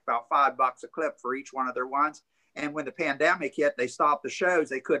for like about $5 a clip for each one of their ones. And when the pandemic hit, they stopped the shows.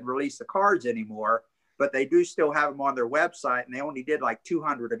 They couldn't release the cards anymore, but they do still have them on their website, and they only did like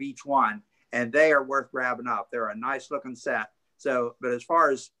 200 of each one, and they are worth grabbing up. They're a nice looking set. So, but as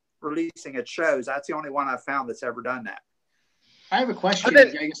far as releasing at shows, that's the only one I've found that's ever done that. I have a question. I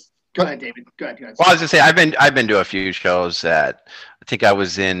guess, go ahead, David. Go ahead. Well, I was gonna say I've been to a few shows that I think I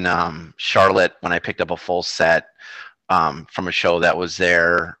was in Charlotte when I picked up a full set from a show that was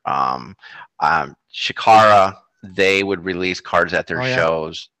there. Shikara, they would release cards at their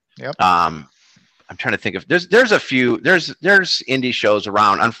shows. Yep. I'm trying to think of there's a few there's indie shows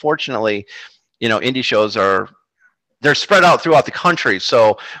around. Unfortunately, indie shows they're spread out throughout the country.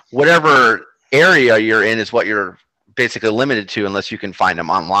 So whatever area you're in is what you're basically limited to unless you can find them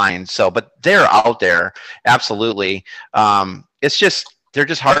online. So, but they're out there. Absolutely. They're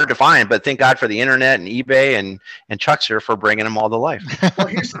just harder to find, but thank God for the internet and eBay and Chuckster for bringing them all to life. Well,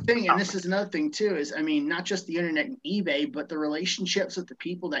 here's the thing, and this is another thing too, is, I mean, not just the internet and eBay, but the relationships with the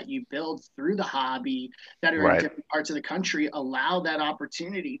people that you build through the hobby that are in different parts of the country allow that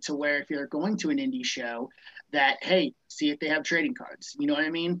opportunity to where if you're going to an indie show that, hey, see if they have trading cards. You know what I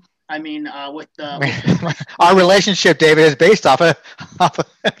mean? I mean, our relationship, David, is based off of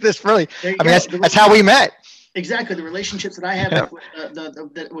this. Really, I mean, that's how we met. Exactly, the relationships that I have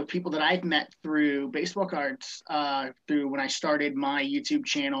with people that I've met through baseball cards, through when I started my YouTube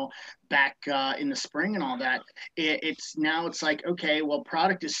channel back in the spring and all that. It's like, okay, well,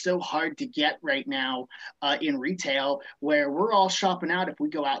 product is so hard to get right now in retail, where we're all shopping out if we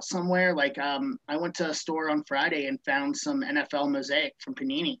go out somewhere. Like I went to a store on Friday and found some NFL Mosaic from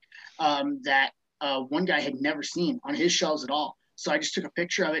Panini that one guy had never seen on his shelves at all. So I just took a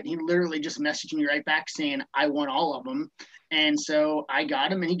picture of it, and he literally just messaged me right back saying, I want all of them. And so I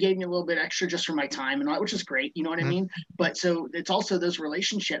got him, and he gave me a little bit extra just for my time and all that, which is great. You know what I mean? But so it's also those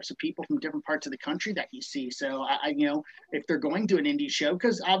relationships of people from different parts of the country that you see. So I if they're going to an indie show,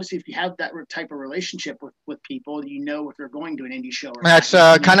 because obviously if you have that type of relationship with people, if they're going to an indie show. That's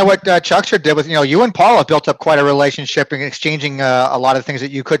kind of what Chuckster did with, you and Paula built up quite a relationship and exchanging a lot of things that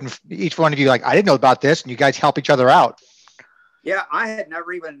you couldn't, each one of you, like, I didn't know about this, and you guys help each other out. Yeah, I had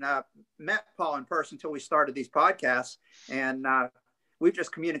never even met Paul in person until we started these podcasts, and we've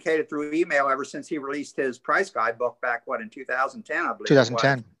just communicated through email ever since he released his price guide book back in 2010, I believe.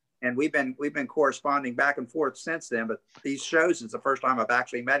 2010. And we've been corresponding back and forth since then. But these shows is the first time I've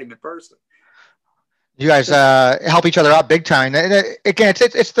actually met him in person. You guys help each other out big time. Again,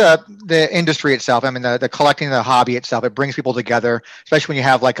 it's the industry itself. I mean, the collecting, the hobby itself, it brings people together, especially when you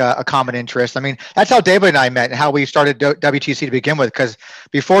have like a common interest. I mean, that's how David and I met and how we started WTC to begin with, because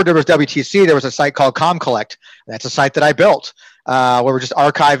before there was WTC, there was a site called ComCollect. That's a site that I built where we're just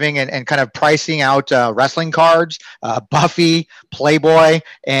archiving and kind of pricing out wrestling cards, Buffy, Playboy,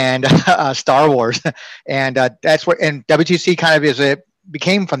 and Star Wars. And that's what, and WTC kind of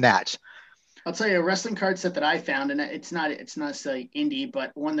became from that. I'll tell you a wrestling card set that I found, and it's not necessarily indie, but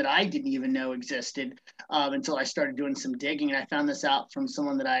one that I didn't even know existed until I started doing some digging. And I found this out from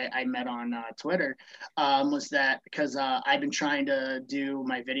someone that I met on Twitter, was that because I've been trying to do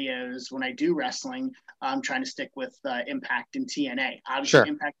my videos when I do wrestling, I'm trying to stick with Impact and TNA. Obviously, sure.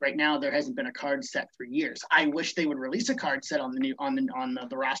 Impact right now, there hasn't been a card set for years. I wish they would release a card set on the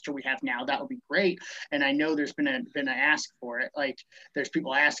roster we have now. That would be great. And I know there's been an ask for it. Like there's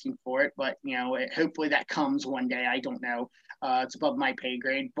people asking for it, but hopefully that comes one day. I don't know. It's above my pay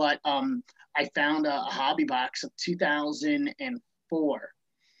grade. But I found a hobby box of 2004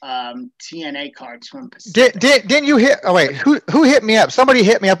 TNA cards from Pacific. Didn't you hit? Oh wait, who hit me up? Somebody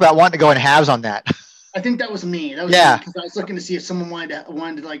hit me up about wanting to go in halves on that. I think that was me. That was me, because I was looking to see if someone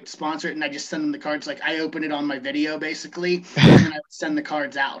wanted to like sponsor it, and I just send them the cards. Like I open it on my video basically, and then I would send the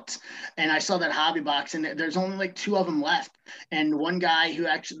cards out. And I saw that hobby box, and there's only like 2 of them left. And one guy who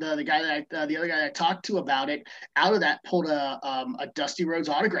actually the other guy that I talked to about it, out of that pulled a Dusty Rhodes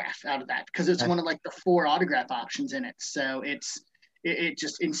autograph out of that, because it's one of like the 4 autograph options in it. So it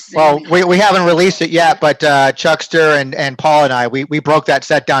just insane. Well, we haven't released it yet, but Chuckster and Paul and I, we broke that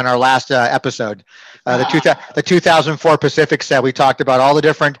set down our last episode. The 2004 Pacific set. We talked about all the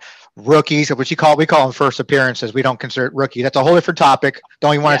different rookies, which we call them first appearances. We don't consider it rookie. That's a whole different topic.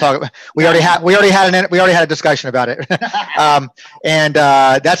 Don't even want to talk about. We already had a discussion about it. And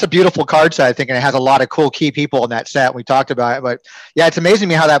that's a beautiful card set, I think, and it has a lot of cool key people in that set. We talked about it, but yeah, it's amazing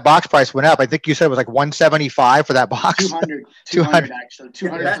to me how that box price went up. I think you said it was like $175 for that box. 200 actually.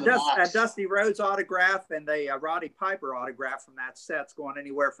 200. That Dusty Rhodes autograph and the Roddy Piper autograph from that set's going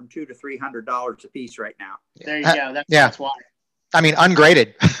anywhere from $200 to $300 a piece right now. There you go. That's why. I mean,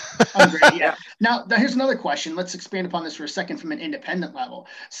 ungraded. Ungraded, yeah. Now, here's another question. Let's expand upon this for a second from an independent level.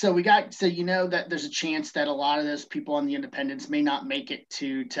 So you know that there's a chance that a lot of those people on the independents may not make it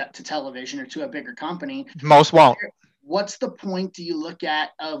to television or to a bigger company. Most won't. What's the point do you look at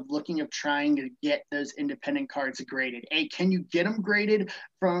of trying to get those independent cards graded? A, can you get them graded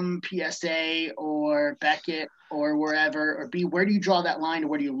from PSA or Beckett or wherever? Or B, where do you draw that line, or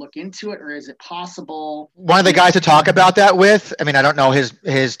where do you look into it, or is it possible? One of the guys to talk about that with, I mean, I don't know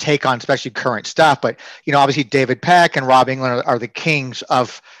his take on especially current stuff, but obviously David Peck and Rob England are the kings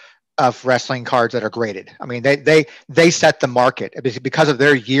of wrestling cards that are graded. I mean, they set the market because of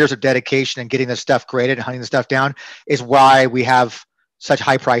their years of dedication and getting this stuff graded and hunting the stuff down is why we have such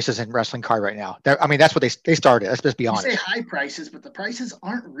high prices in wrestling card right now. I mean, that's what they started. Let's just be honest. You say high prices, but the prices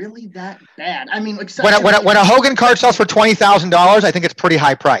aren't really that bad. I mean, like when a Hogan card sells for $20,000, I think it's pretty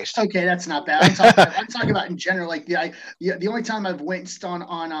high priced. Okay, that's not bad. I'm talking about in general. Like the only time I've winced on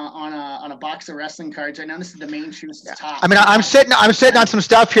a box of wrestling cards right now. This is the mainstream. This is top. I mean, I'm sitting on some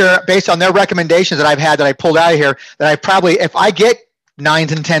stuff here based on their recommendations that I've had that I pulled out of here that I probably, if I get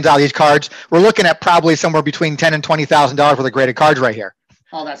 9s and 10s out of these cards, we're looking at probably somewhere between $10,000 and $20,000 worth of graded cards right here.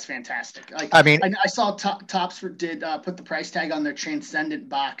 Oh, that's fantastic! Like, I mean, I saw Topps did put the price tag on their Transcendent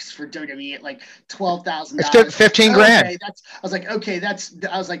box for WWE at like $12,000. It's 15 grand. Okay,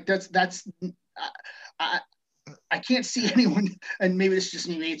 I can't see anyone, and maybe this is just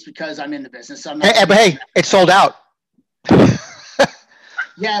me. Maybe it's because I'm in the business. So I'm not. But hey, it's sold out.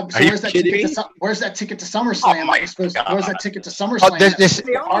 Yeah, so where's that ticket to SummerSlam? Oh my God. Where's that ticket to SummerSlam?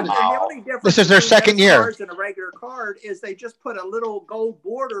 This is their second year. And a regular card is they just put a little gold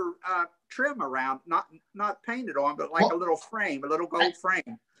border trim around, not painted on, but like a little frame, a little gold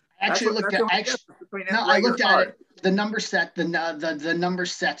frame. I looked at it. The number set, the number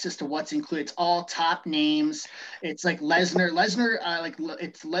sets as to what's included. It's all top names. It's like Lesnar,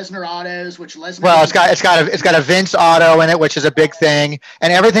 it's Lesnar autos, which Lesnar. Well, it's got a Vince auto in it, which is a big thing,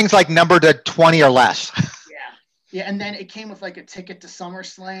 and everything's like numbered to 20 or less. Yeah, and then it came with like a ticket to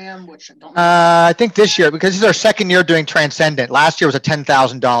SummerSlam, which I don't. I think this year, because this is our second year doing Transcendent. Last year was a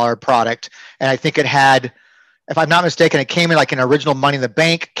 $10,000 product, and I think it had, if I'm not mistaken, it came in like an original Money in the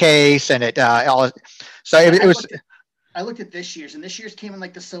Bank case, and it was. I looked at this year's, and this year's came in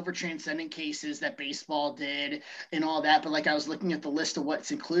like the silver Transcendent cases that baseball did and all that. But like I was looking at the list of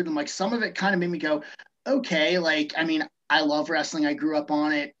what's included, and like some of it kind of made me go, okay. Like, I mean, I love wrestling. I grew up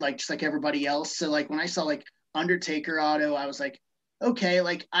on it, like just like everybody else. So like when I saw like Undertaker auto, I was like, okay,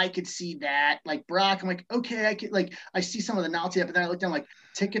 like I could see that. Like Brock, I'm like, okay, I could, like I see some of the novelty, but then I looked down like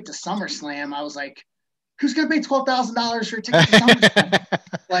ticket to SummerSlam. I was like, who's going to pay $12,000 for a ticket to SummerSlam?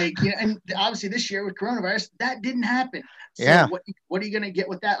 Like, you know, and obviously this year with coronavirus, that didn't happen. So yeah. What are you going to get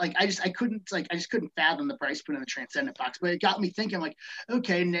with that? Like, I just couldn't fathom the price put in the Transcendent box, but it got me thinking like,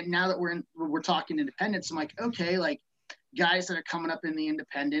 okay, now that we're talking independence, I'm like, okay, like guys that are coming up in the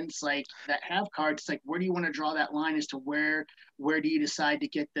independents, like that have cards, like where do you want to draw that line as to where do you decide to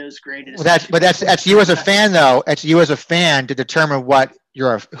get those graded? Well, that's you as a fan though. It's you as a fan to determine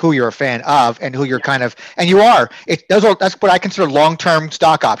who you're a fan of and who you're kind of, and you are. That's what I consider long-term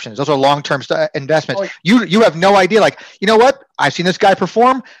stock options. Those are long-term investments. Oh, yeah. You have no idea. Like, you know what? I've seen this guy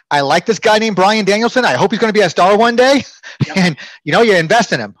perform. I like this guy named Bryan Danielson. I hope he's going to be a star one day. Yep. And you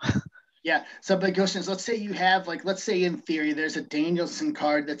invest in him. Yeah. So, but Goshen, let's say you have let's say in theory, there's a Danielson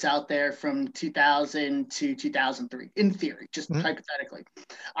card that's out there from 2000 to 2003. In theory, just hypothetically.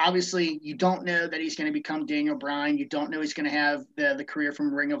 Obviously, you don't know that he's going to become Daniel Bryan. You don't know he's going to have the career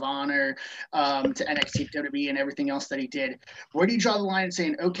from Ring of Honor to NXT, WWE, and everything else that he did. Where do you draw the line and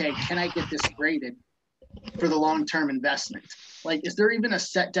saying, okay, can I get this graded for the long-term investment? Like, is there even a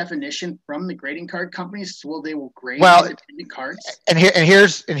set definition from the grading card companies will grade independent cards? And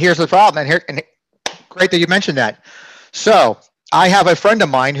here's the problem. And great that you mentioned that. So I have a friend of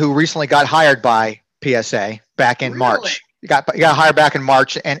mine who recently got hired by PSA back in March. He got hired back in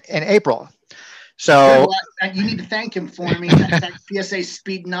March and April. So you need to thank him for me. That PSA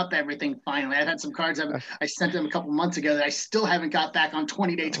speeding up everything finally. I've had some cards I sent them a couple months ago that I still haven't got back on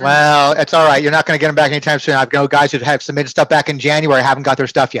 20-day terms. Well, it's all right. You're not going to get them back anytime soon. I've known guys who have submitted stuff back in January haven't got their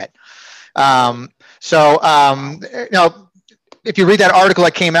stuff yet. If you read that article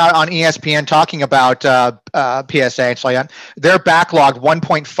that came out on ESPN talking about PSA and so on, they're backlogged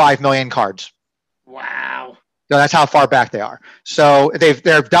 1.5 million cards. Wow. So that's how far back they are. So they've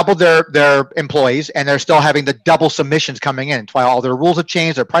doubled their employees, and they're still having the double submissions coming in. That's why all their rules have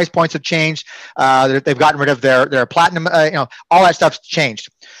changed, their price points have changed. They've gotten rid of their platinum. All that stuff's changed.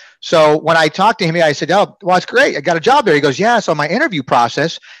 So when I talked to him, I said, "Oh, well, it's great. I got a job there." He goes, "Yeah." So my interview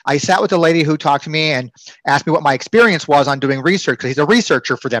process, I sat with the lady who talked to me and asked me what my experience was on doing research, because he's a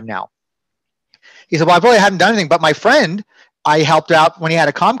researcher for them now. He said, "Well, I really hadn't done anything, but my friend, I helped out when he had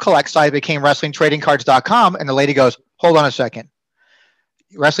a ComCollect site, it became WrestlingTradingCards.com." And the lady goes, "Hold on a second.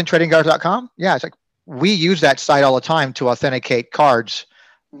 WrestlingTradingCards.com? Yeah." It's like, we use that site all the time to authenticate cards.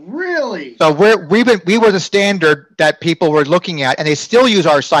 Really? So we were the standard that people were looking at, and they still use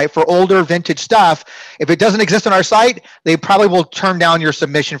our site for older vintage stuff. If it doesn't exist on our site, they probably will turn down your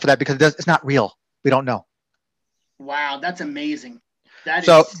submission for that, because it's not real. We don't know. Wow, that's amazing. That's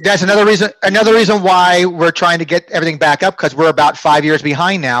another reason why we're trying to get everything back up, because we're about 5 years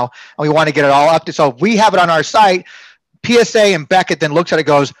behind now, and we want to get it all up to. So if we have it on our site, PSA and Beckett then looks at it,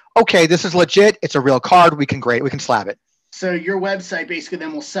 goes, "Okay, this is legit. It's a real card. We can slab it." So your website basically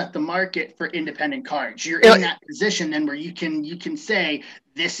then will set the market for independent cards. You're in that position then where you can say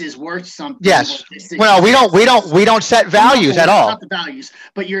this is worth something. Yes. Well, we don't set values at all. Not the values,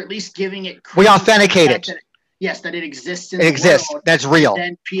 but you're at least giving it. We authenticate it. Yes, that it exists. It exists. That's real.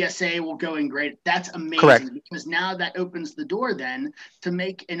 Then PSA will go and grade it. That's amazing. Correct. Because now that opens the door then to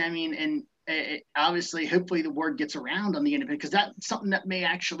make, obviously, hopefully the word gets around on the independent, because that's something that may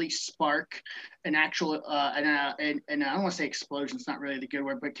actually spark an actual, and I don't want to say explosion, it's not really the good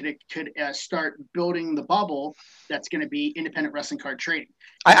word, but could start building the bubble that's going to be independent wrestling card trading.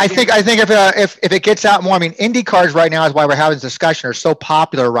 I think if it gets out more, indie cards right now is why we're having this discussion, are so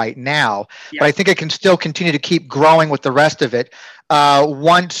popular right now, but I think it can still continue to keep growing with the rest of it.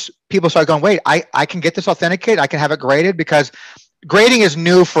 Once people start going, wait, I can get this authenticated, I can have it graded, because grading is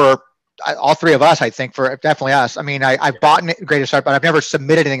new for all three of us, I think, for definitely us. I've bought graded art, but I've never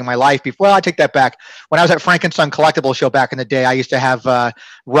submitted anything in my life before. Well, I take that back. When I was at Frank & Son Collectible Show back in the day, I used to have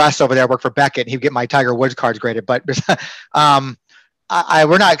Russ over there work for Beckett, and he'd get my Tiger Woods cards graded. But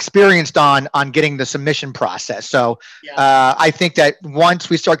we're not experienced on getting the submission process. So I think that once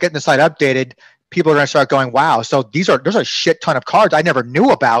we start getting the site updated, people are going to start going, wow, so there's a shit ton of cards I never knew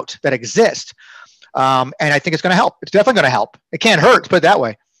about that exist. And I think it's going to help. It's definitely going to help. It can't hurt, let's put it that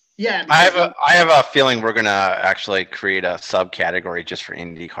way. Yeah, I have a feeling we're gonna actually create a subcategory just for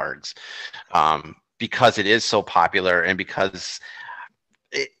indie cards, because it is so popular, and because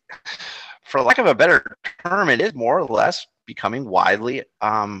for lack of a better term, it is more or less becoming widely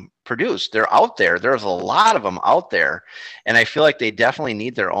produced. They're out there. There's a lot of them out there, and I feel like they definitely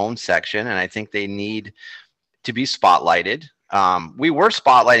need their own section, and I think they need to be spotlighted. We were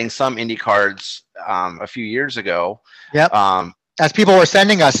spotlighting some indie cards a few years ago. Yep. As people were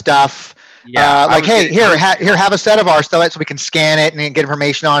sending us stuff, hey, here, have a set of our stuff so we can scan it and get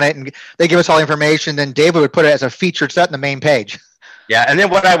information on it. And they give us all the information. Then David would put it as a featured set in the main page. Yeah, and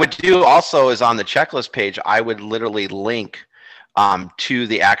then what I would do also is on the checklist page, I would literally link to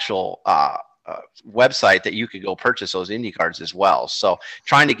the actual website that you could go purchase those indie cards as well. So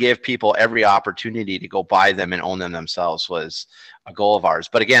trying to give people every opportunity to go buy them and own them themselves was a goal of ours.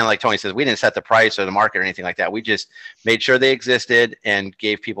 But again, like Tony says, we didn't set the price or the market or anything like that. We just made sure they existed and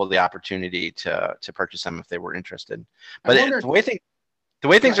gave people the opportunity to purchase them if they were interested. But the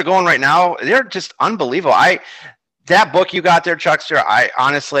way things are going right now, they're just unbelievable. That book you got there, Chuckster, I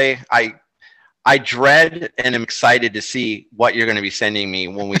honestly dread and am excited to see what you're going to be sending me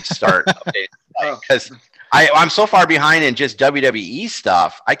when we start updating, because I'm so far behind in just WWE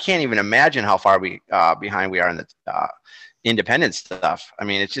stuff. I can't even imagine how far behind we are in the independent stuff.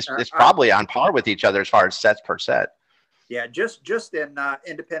 It's probably on par with each other as far as sets per set. Yeah, just in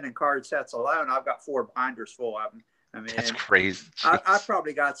independent card sets alone, I've got 4 binders full of them. That's crazy. I've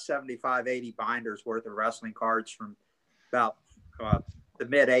probably got 75, 80 binders worth of wrestling cards from about the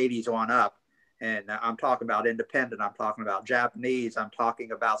mid 80s on up. And I'm talking about independent. I'm talking about Japanese. I'm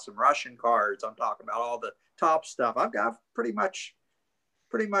talking about some Russian cards. I'm talking about all the top stuff. I've got pretty much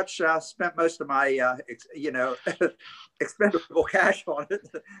spent most of my expendable cash on it,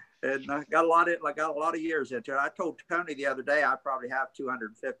 and I got a lot of years into it. I told Tony the other day I probably have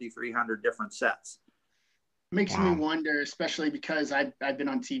 250, 300 different sets. Makes me wonder, especially because I've been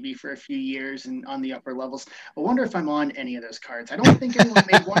on TV for a few years and on the upper levels. I wonder if I'm on any of those cards. I don't think anyone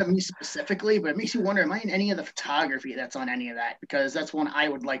made one of me specifically, but it makes you wonder, am I in any of the photography that's on any of that? Because that's one I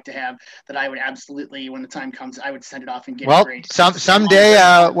would like to have, that I would absolutely, when the time comes, I would send it off and get it graded.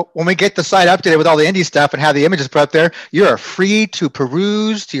 Someday when we get the site updated with all the indie stuff and have the images put up there, you are free to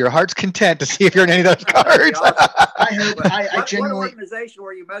peruse to your heart's content to see if you're in any of those cards. What organization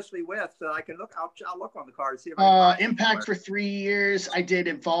were you mostly with, so I can look? I'll look on the cards. Impact for 3 years. I did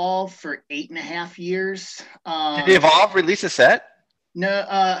Evolve for 8.5 years. Did Evolve release a set?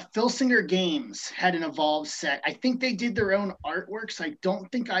 No, Phil Singer Games had an Evolve set. I think they did their own artwork, so I don't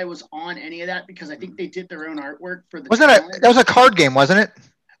think I was on any of that because I think they did their own artwork for the. That was a card game, wasn't it?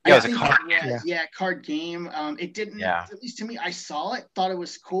 Yeah, it I was a think card it game. was, yeah, card game. It didn't, Yeah. at least to me, I saw it, thought it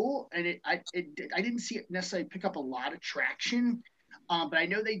was cool, and I didn't see it necessarily pick up a lot of traction. But I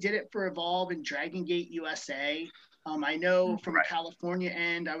know they did it for Evolve and Dragon Gate USA. I know from Right. California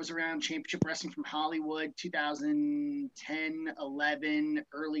end, I was around Championship Wrestling from Hollywood, 2010, 11,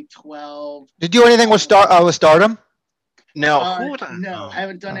 early 12. Did you do anything with Stardom? No, No, I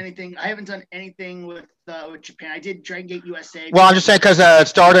haven't done anything. I haven't done anything with Japan. I did Dragon Gate USA. Well, I'm just saying because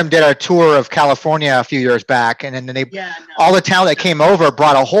Stardom did a tour of California a few years back, and then all the talent that came over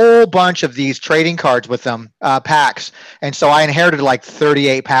brought a whole bunch of these trading cards with them, packs, and so I inherited like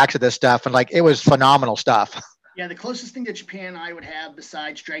 38 packs of this stuff, and like it was phenomenal stuff. Yeah, the closest thing to Japan I would have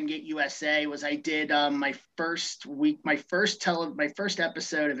besides Dragon Gate USA was I did my first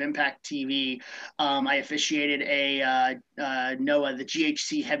episode of Impact TV. I officiated a NOAH, the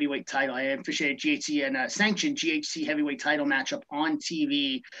GHC heavyweight title. I officiated GHC and a sanctioned GHC heavyweight title matchup on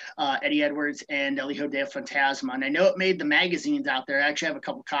TV. Eddie Edwards and El Hijo de Fantasma, and I know it made the magazines out there. I actually have a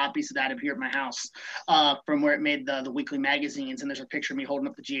couple copies of that up here at my house from where it made the weekly magazines, and there's a picture of me holding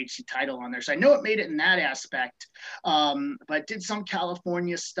up the GHC title on there. So I know it made it in that aspect. But did some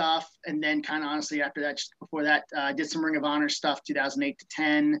California stuff, and then kind of honestly after that, just before that, did some Ring of Honor stuff, 2008 to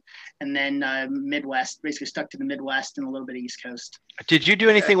 10, and then Midwest, basically stuck to the Midwest and a little bit of East Coast. Did you do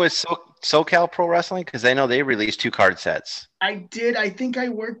anything with SoCal Pro Wrestling? Because I know they released 2 card sets. I did. I think I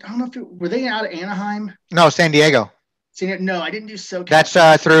worked. I don't know if were they out of Anaheim? No, San Diego. No, I didn't do SoCal. That's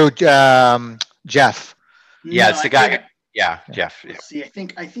through Jeff. Yeah, it's the guy. Jeff. Yeah. See, I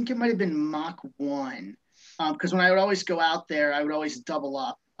think it might have been Mach 1. Because when I would always go out there, I would always double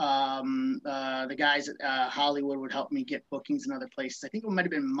up. The guys at Hollywood would help me get bookings in other places. I think it might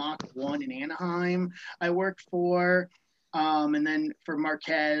have been Mach 1 in Anaheim I worked for, and then for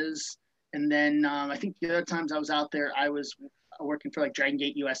Marquez. And then I think the other times I was out there, I was working for like Dragon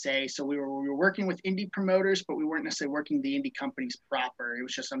Gate USA. So we were working with indie promoters, but we weren't necessarily working the indie companies proper. It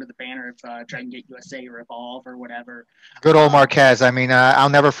was just under the banner of Dragon Gate USA or Evolve or whatever. Good old Marquez. I mean, I'll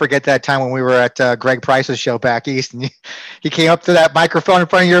never forget that time when we were at Greg Price's show back east, and he came up to that microphone in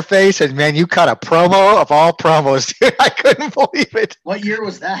front of your face, and man, you cut a promo of all promos, dude. I couldn't believe it. What year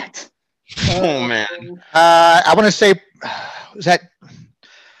was that? Oh man. I want to say, was that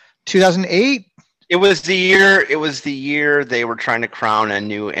 2008? It was the year they were trying to crown a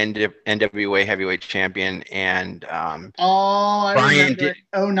new NWA heavyweight champion, and I remember.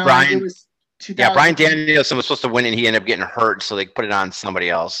 09. Brian, it was 2000. Yeah, Brian Danielson was supposed to win, and he ended up getting hurt, so they put it on somebody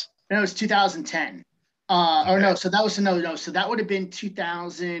else. No, it was 2010. Or no, so that was so that would have been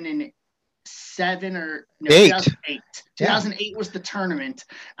 2007 or no, 2008. 2008 was the tournament.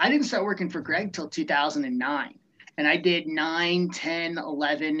 I didn't start working for Greg till 2009, and I did 9, 10,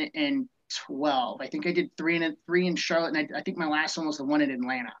 11, and 12. I think I did three in Charlotte, and I think my last one was the one in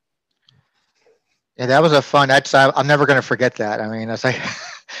Atlanta. Yeah, that was a fun. I'm never going to forget that. I mean, it's like,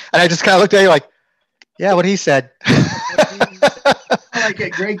 and I just kind of looked at you like, yeah, what he said.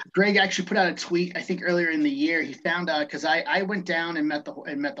 Like Greg actually put out a tweet, I think earlier in the year. He found out because I went down and met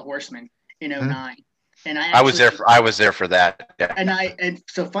the Horseman in 09. And I was there for that. Yeah. And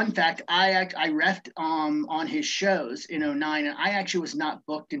so fun fact, I reffed on his shows in 09, and I actually was not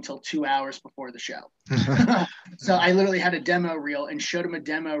booked until 2 hours before the show. So I literally had a demo reel and showed him a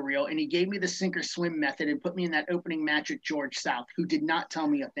demo reel, and he gave me the sink or swim method and put me in that opening match with George South, who did not tell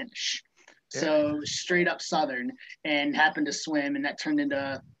me a finish. So straight up Southern, and happened to swim, and that turned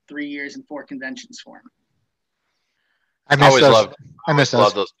into 3 years and 4 conventions for him. I miss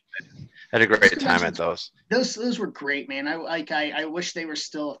those. Had a great time at those. Those were great, man. I wish they were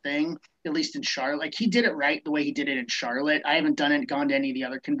still a thing, at least in Charlotte. Like, he did it right the way he did it in Charlotte. I haven't gone to any of the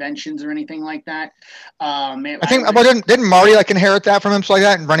other conventions or anything like that. Man, I think didn't Marty inherit that from him, so like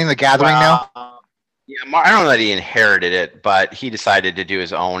that, and running the gathering now? Yeah, I don't know that he inherited it, but he decided to do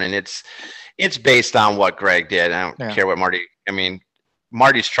his own, and it's based on what Greg did. I don't care what Marty. I mean,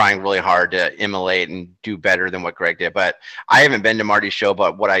 Marty's trying really hard to emulate and do better than what Greg did. But I haven't been to Marty's show,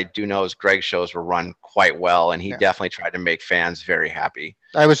 but what I do know is Greg's shows were run quite well, and he definitely tried to make fans very happy.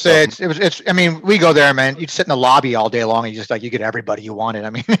 I would say it's. I mean, we go there, man. You'd sit in the lobby all day long, and you get everybody you wanted. I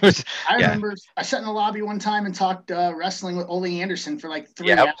mean, it was. I remember I sat in the lobby one time and talked wrestling with Ole Anderson for like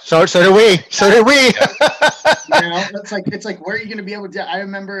 3 hours. So did we. It's like where are you going to be able to? I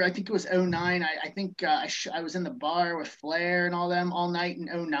remember. I think it was 09. I think I was in the bar with Flair and all them all night in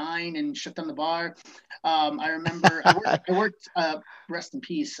 09 and shut down the bar. I remember I worked. Rest in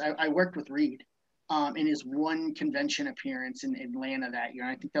peace. I worked with Reed. in his one convention appearance in Atlanta that year.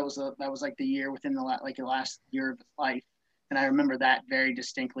 And I think that was like the year within the last year of his life. And I remember that very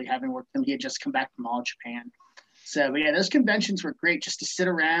distinctly, having worked with him. He had just come back from All Japan. So, but yeah, those conventions were great just to sit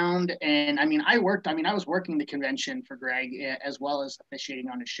around. And I mean, I was working the convention for Greg as well as officiating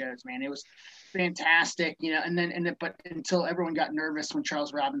on his shows, man. It was fantastic, you know, but until everyone got nervous when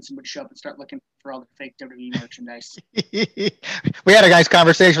Charles Robinson would show up and start looking for all the fake WWE merchandise. We had a nice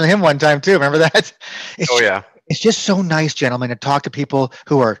conversation with him one time too. Remember that? Yeah. It's just so nice, gentlemen, to talk to people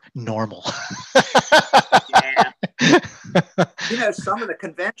who are normal. Yeah. You know, some of the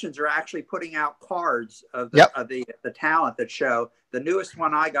conventions are actually putting out cards of the talent that show. The newest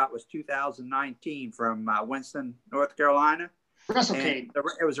one I got was 2019 from Winston, North Carolina. WrestleCade.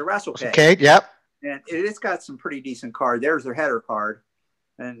 It was a WrestleCade. WrestleCade, yep. And it's got some pretty decent card. There's their header card.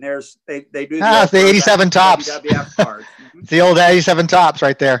 And there's they do it's the 87 tops. WWF cards. Mm-hmm. The old 87 tops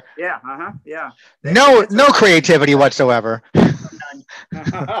right there. Yeah, yeah. No creativity whatsoever.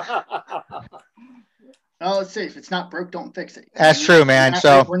 Oh, let's see. If it's not broke, don't fix it. That's true, man.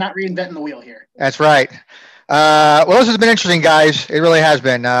 We're not reinventing the wheel here. That's right. Well, this has been interesting, guys. It really has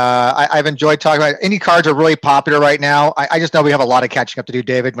been. I've enjoyed talking about it. Indie cards are really popular right now. I just know we have a lot of catching up to do,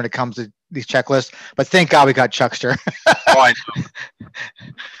 David, when it comes to these checklists. But thank God we got Chuckster. I know.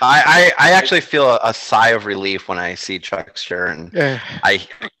 I actually feel a sigh of relief when I see Chuckster and I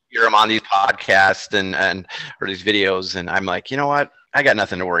hear him on these podcasts and or these videos, and I'm like, you know what? I got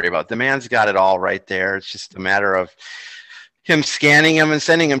nothing to worry about. The man's got it all right there. It's just a matter of him scanning them and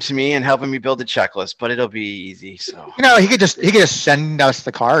sending them to me and helping me build a checklist, but it'll be easy. So, you know, he could just send us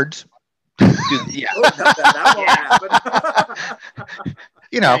the cards. Yeah. That won't happen.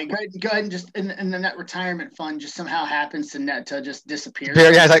 You know, go ahead and just, and then that retirement fund just somehow happens to just disappear.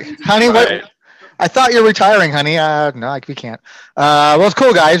 Yeah, it's like, honey, what? I thought you're retiring, honey. No, we can't. Well, it's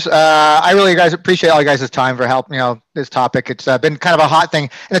cool, guys. I really, guys, appreciate all you guys' time for help. You know, this topic. It's been kind of a hot thing,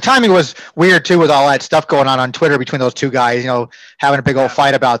 and the timing was weird too, with all that stuff going on Twitter between those two guys. You know, having a big old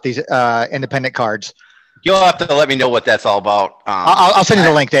fight about these independent cards. You'll have to let me know what that's all about. I'll send you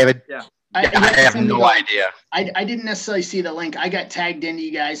the link, David. Yeah. I have no idea. I didn't necessarily see the link. I got tagged into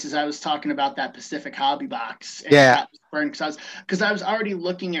you guys as I was talking about that Pacific Hobby Box. Yeah. Because I was already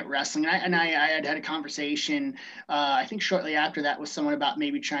looking at wrestling. I had a conversation, I think shortly after that, with someone about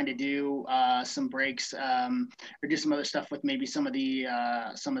maybe trying to do some breaks or do some other stuff with maybe some of the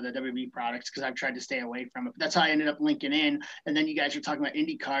WWE products, because I've tried to stay away from it. But that's how I ended up linking in. And then you guys were talking about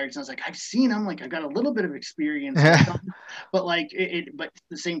indie cards. And I was like, I've seen them. Like, I've got a little bit of experience. But like but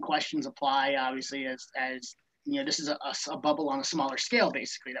the same questions apply, obviously, as you know, this is a bubble on a smaller scale,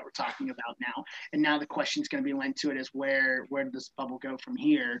 basically, that we're talking about now. And now the question is going to be lent to it is where does this bubble go from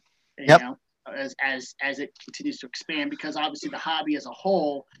here? You know, as it continues to expand, because obviously the hobby as a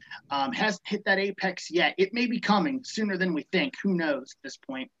whole hasn't hit that apex yet. It may be coming sooner than we think. Who knows at this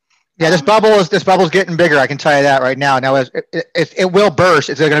point? Yeah, this bubble's getting bigger. I can tell you that right now. Now, it will burst.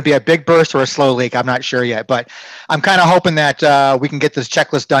 Is there going to be a big burst or a slow leak? I'm not sure yet, but I'm kind of hoping that we can get this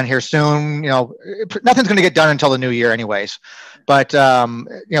checklist done here soon. You know, nothing's going to get done until the new year, anyways. But you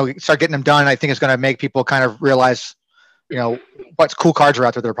know, start getting them done. I think it's going to make people kind of realize, you know, what cool cards are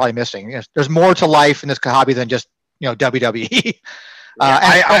out there they're probably missing. You know, there's more to life in this hobby than just, you know, WWE.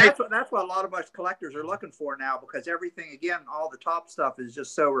 That's what a lot of us collectors are looking for now, because everything, again, all the top stuff is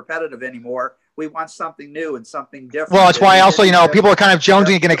just so repetitive anymore. We want something new and something different. Well, it's why also, you know, people are kind of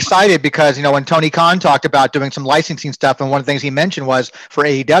jonesing and getting excited because, you know, when Tony Khan talked about doing some licensing stuff, and one of the things he mentioned was for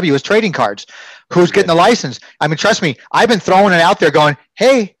AEW is trading cards. Who's getting the license? I mean, trust me, I've been throwing it out there going,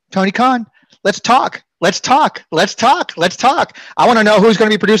 hey, Tony Khan, let's talk. I want to know who's going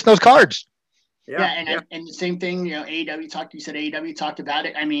to be producing those cards. And the same thing, you know, AEW talked about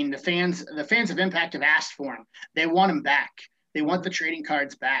it. I mean, the fans of Impact have asked for them. They want them back. They want the trading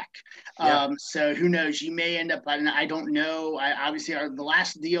cards back. So who knows? You may end up, I don't know. Obviously, the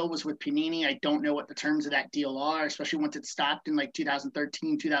last deal was with Panini. I don't know what the terms of that deal are, especially once it stopped in like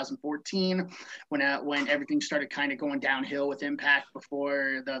 2013, 2014, when everything started kind of going downhill with Impact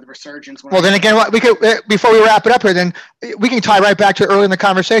before the resurgence. Well, then again, we could, before we wrap it up here, then we can tie right back to early in the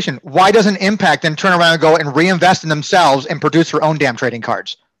conversation. Why doesn't Impact then turn around and go and reinvest in themselves and produce their own damn trading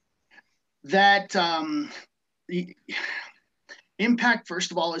cards? That Impact,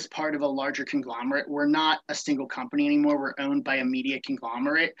 first of all, is part of a larger conglomerate. We're not a single company anymore. We're owned by a media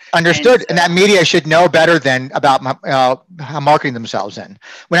conglomerate. Understood. And that media should know better than about marketing themselves in.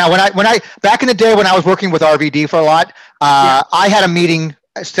 When I back in the day when I was working with RVD for a lot, I had a meeting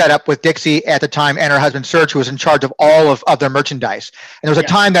set up with Dixie at the time and her husband Serge, who was in charge of all of their merchandise. And there was a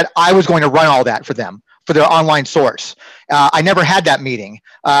time that I was going to run all that for them, for their online source. I never had that meeting.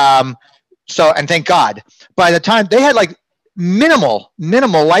 So, and thank God, by the time they had like minimal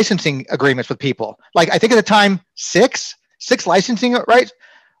licensing agreements with people. Like I think at the time, six licensing rights.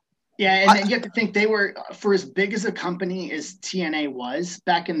 Yeah, and then you have to think they were, for as big as a company as TNA was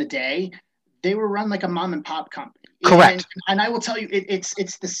back in the day, they were run like a mom and pop company. Correct. And I will tell you, it's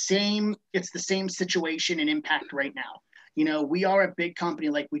the same situation in Impact right now. You know, we are a big company.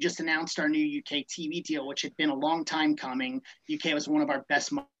 Like we just announced our new UK TV deal, which had been a long time coming. UK was one of our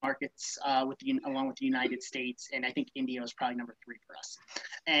best markets along with the United States, and I think India was probably number 3 for us.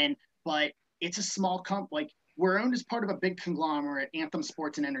 But it's a small company. Like we're owned as part of a big conglomerate, Anthem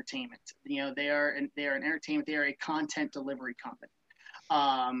Sports and Entertainment. You know, they are an entertainment. They are a content delivery company.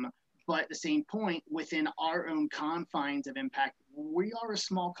 But at the same point, within our own confines of Impact, we are a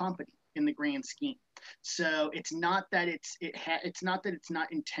small company in the grand scheme. So it's not that it's not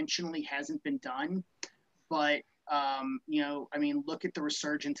intentionally hasn't been done, but you know, I mean, look at the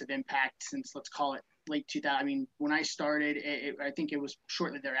resurgence of Impact since, let's call it late 2000. I mean, when I started, I think it was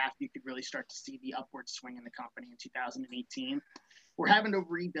shortly thereafter you could really start to see the upward swing in the company in 2018. We're having to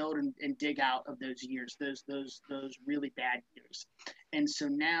rebuild and dig out of those years, those really bad years. And so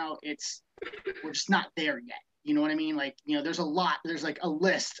now we're just not there yet. You know what I mean? Like, you know, there's like a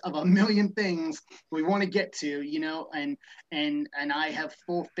list of a million things we want to get to, you know, and I have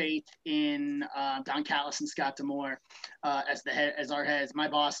full faith in Don Callis and Scott D'Amore as my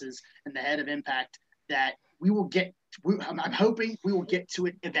bosses and the head of Impact, that I'm hoping we will get to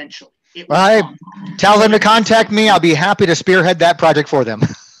it eventually. Tell them to contact me. I'll be happy to spearhead that project for them.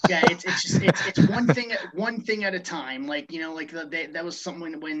 Yeah, it's one thing at a time. Like, you know, like that was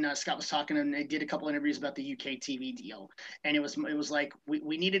something when Scott was talking, and they did a couple interviews about the UK TV deal, and it was like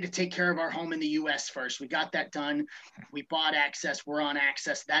we needed to take care of our home in the US first. We got that done. We bought Access. We're on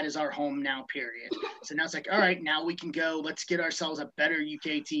Access. That is our home now. Period. So now it's like, all right, now we can go. Let's get ourselves a better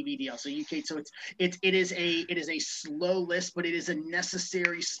UK TV deal. So it is a slow list, but it is a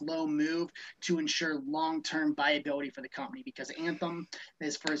necessary slow move to ensure long-term viability for the company, because Anthem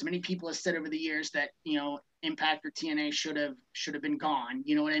is, for as many people have said over the years, that, you know, Impact or TNA should have been gone,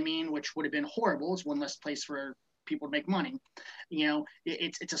 you know what I mean, which would have been horrible. It's one less place for people to make money. You know,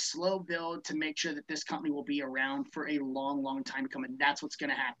 it's a slow build to make sure that this company will be around for a long time to come, and that's what's going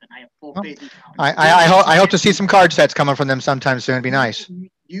to happen. I have full faith in I hope to see some card sets coming from them sometime soon. It'd be nice.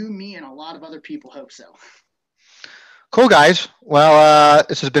 You, me, and a lot of other people hope so. Cool, guys. Well,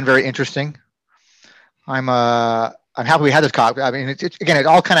 this has been very interesting. I'm happy we had this talk. I mean, it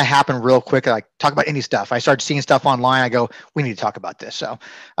all kind of happened real quick. Like, talk about indie stuff. I started seeing stuff online. I go, we need to talk about this. So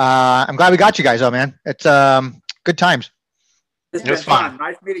I'm glad we got you guys, though, man. It's good times. It's been fun.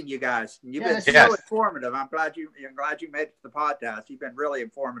 Nice meeting you guys. You've been so informative. I'm glad you made it to the podcast. You've been really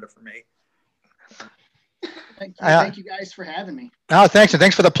informative for me. Thank you guys for having me. Oh, thanks. And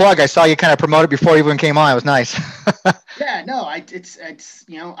thanks for the plug. I saw you kind of promote it before you even came on. It was nice. Yeah, no, it's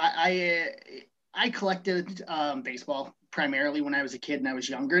you know, I collected baseball primarily when I was a kid and I was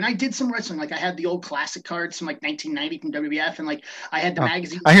younger, and I did some wrestling. Like I had the old classic cards from like 1990 from WWF, and like I had the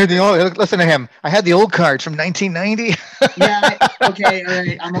magazine. I hear the old. Listen to him. I had the old cards from 1990. Yeah. Okay. All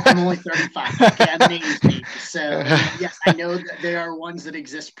right. I'm only 35. Okay, I'm an 80s baby, so yes, I know that there are ones that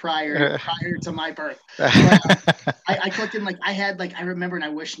exist prior to my birth. But, I collected, like I had, like I remember, and I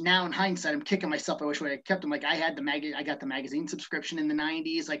wish now in hindsight I'm kicking myself. I wish I had kept them. Like I had I got the magazine subscription in the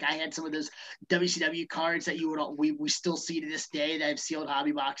 90s. Like I had some of those WCW cards that we still see to this day that have sealed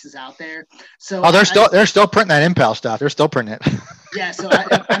hobby boxes out there. So they're still printing that Impel stuff. They're still printing it. Yeah, so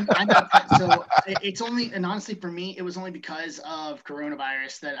I'm not. So it's only, and honestly for me, it was only because of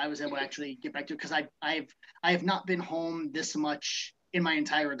coronavirus that I was able to actually get back to it, because I have not been home this much in my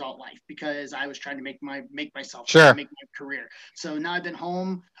entire adult life, because I was trying to make myself make my career. So now I've been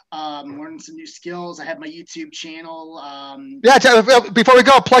home, learning some new skills. I have my YouTube channel. Before we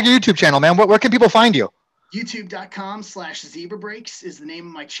go, plug your YouTube channel, man. Where can people find you? YouTube.com/ZebraBreaks is the name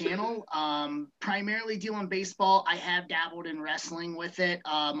of my channel. Primarily deal on baseball. I have dabbled in wrestling with it.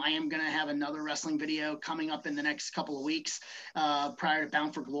 I am going to have another wrestling video coming up in the next couple of weeks prior to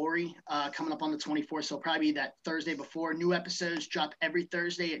Bound for Glory coming up on the 24th. So probably that Thursday before. New episodes drop every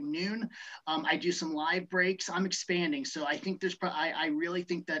Thursday at noon. I do some live breaks. I'm expanding. So I think I really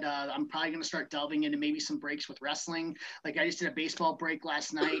think that I'm probably going to start delving into maybe some breaks with wrestling. Like I just did a baseball break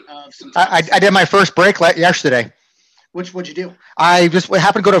last night of some. I did my first break yesterday. What'd you do? I just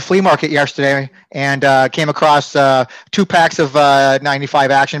happened to go to a flea market yesterday and came across 2 packs of 95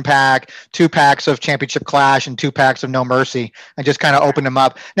 Action Pack, 2 packs of Championship Clash, and 2 packs of No Mercy, and just kind of opened them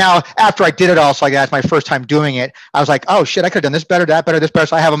up. Now, after I did it all, so like that's my first time doing it, I was like, oh shit, I could have done this better, that better, this better.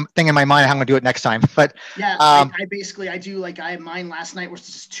 So I have a thing in my mind how I'm gonna do it next time. But yeah, I do like I have mine last night, which is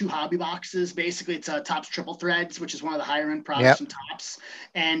just 2 hobby boxes. Basically, it's Topps Triple Threads, which is one of the higher end products from Topps.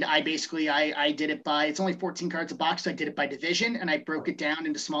 And I did it by, it's only 14 cards a box. So I did it by division, and I broke it down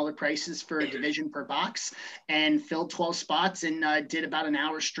into smaller prices for a division per box, and filled 12 spots, and did about an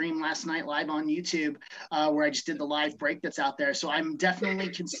hour stream last night live on YouTube, where I just did the live break that's out there. So I'm definitely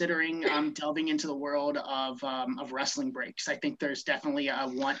considering delving into the world of wrestling breaks. I think there's definitely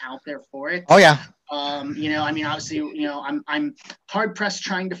one out there for it. Oh yeah. I mean, obviously, I'm hard pressed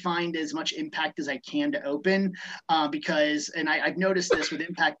trying to find as much Impact as I can to open, because, and I've noticed this with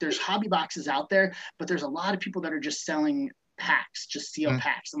Impact, there's hobby boxes out there, but there's a lot of people that are just selling packs, just seal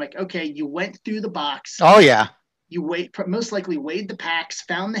packs. I'm like, okay, you went through the box. Oh yeah. You most likely weighed the packs,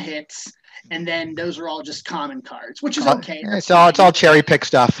 found the hits, and then those are all just common cards, which is okay. It's all cherry pick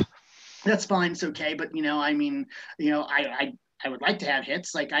stuff. That's fine. It's okay. But, I would like to have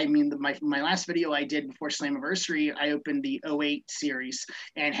hits. Like, I mean, my last video I did before Slammiversary, I opened the 08 series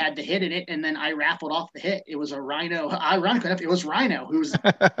and had the hit in it, and then I raffled off the hit. It was a Rhino. Ironically enough, it was Rhino, who's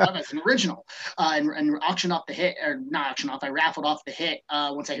an original, and auctioned off the hit, or not auctioned off. I raffled off the hit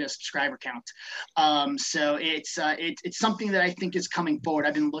once I hit a subscriber count. So it's something that I think is coming forward.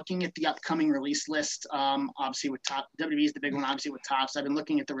 I've been looking at the upcoming release list. Obviously with WWE is the big one. Obviously with Topps, I've been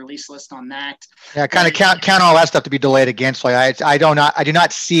looking at the release list on that. Yeah, kind of count all that stuff to be delayed again. So I do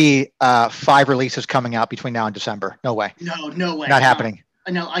not see 5 releases coming out between now and December. No way. No way. Not happening.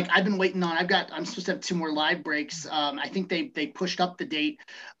 No, I've been waiting on. I'm supposed to have 2 more live breaks. I think they pushed up the date.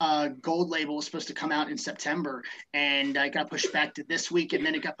 Gold Label was supposed to come out in September, and I got pushed back to this week, and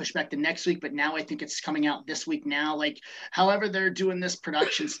then it got pushed back to next week. But now I think it's coming out this week now. Like, however they're doing this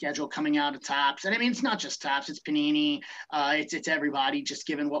production schedule coming out of Topps, and I mean it's not just Topps, it's Panini, it's everybody. Just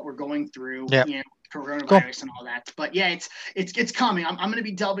given what we're going through, coronavirus and all that. But yeah, it's coming. I'm going to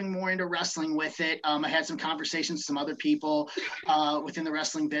be delving more into wrestling with it. I had some conversations with some other people within the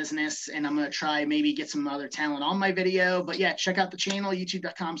wrestling business, and I'm going to try maybe get some other talent on my video. But yeah, check out the channel,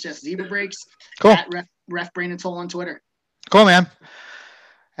 youtube.com/ZebraBreaks. Cool. At Ref Brandon Toll on Twitter. Cool, man.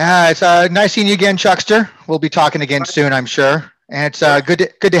 It's nice seeing you again, Chuckster. We'll be talking again soon, I'm sure. And it's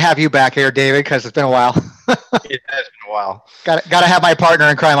good to have you back here, David, because it's been a while. It has been a while. Got to have my partner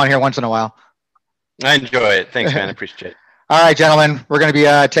in crime on here once in a while. I enjoy it. Thanks, man. I appreciate it. All right, gentlemen. We're going to be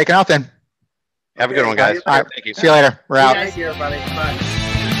taking off then. Have a good one, guys. All right. Thank you. See you later. We're out. Thank you, everybody. Bye.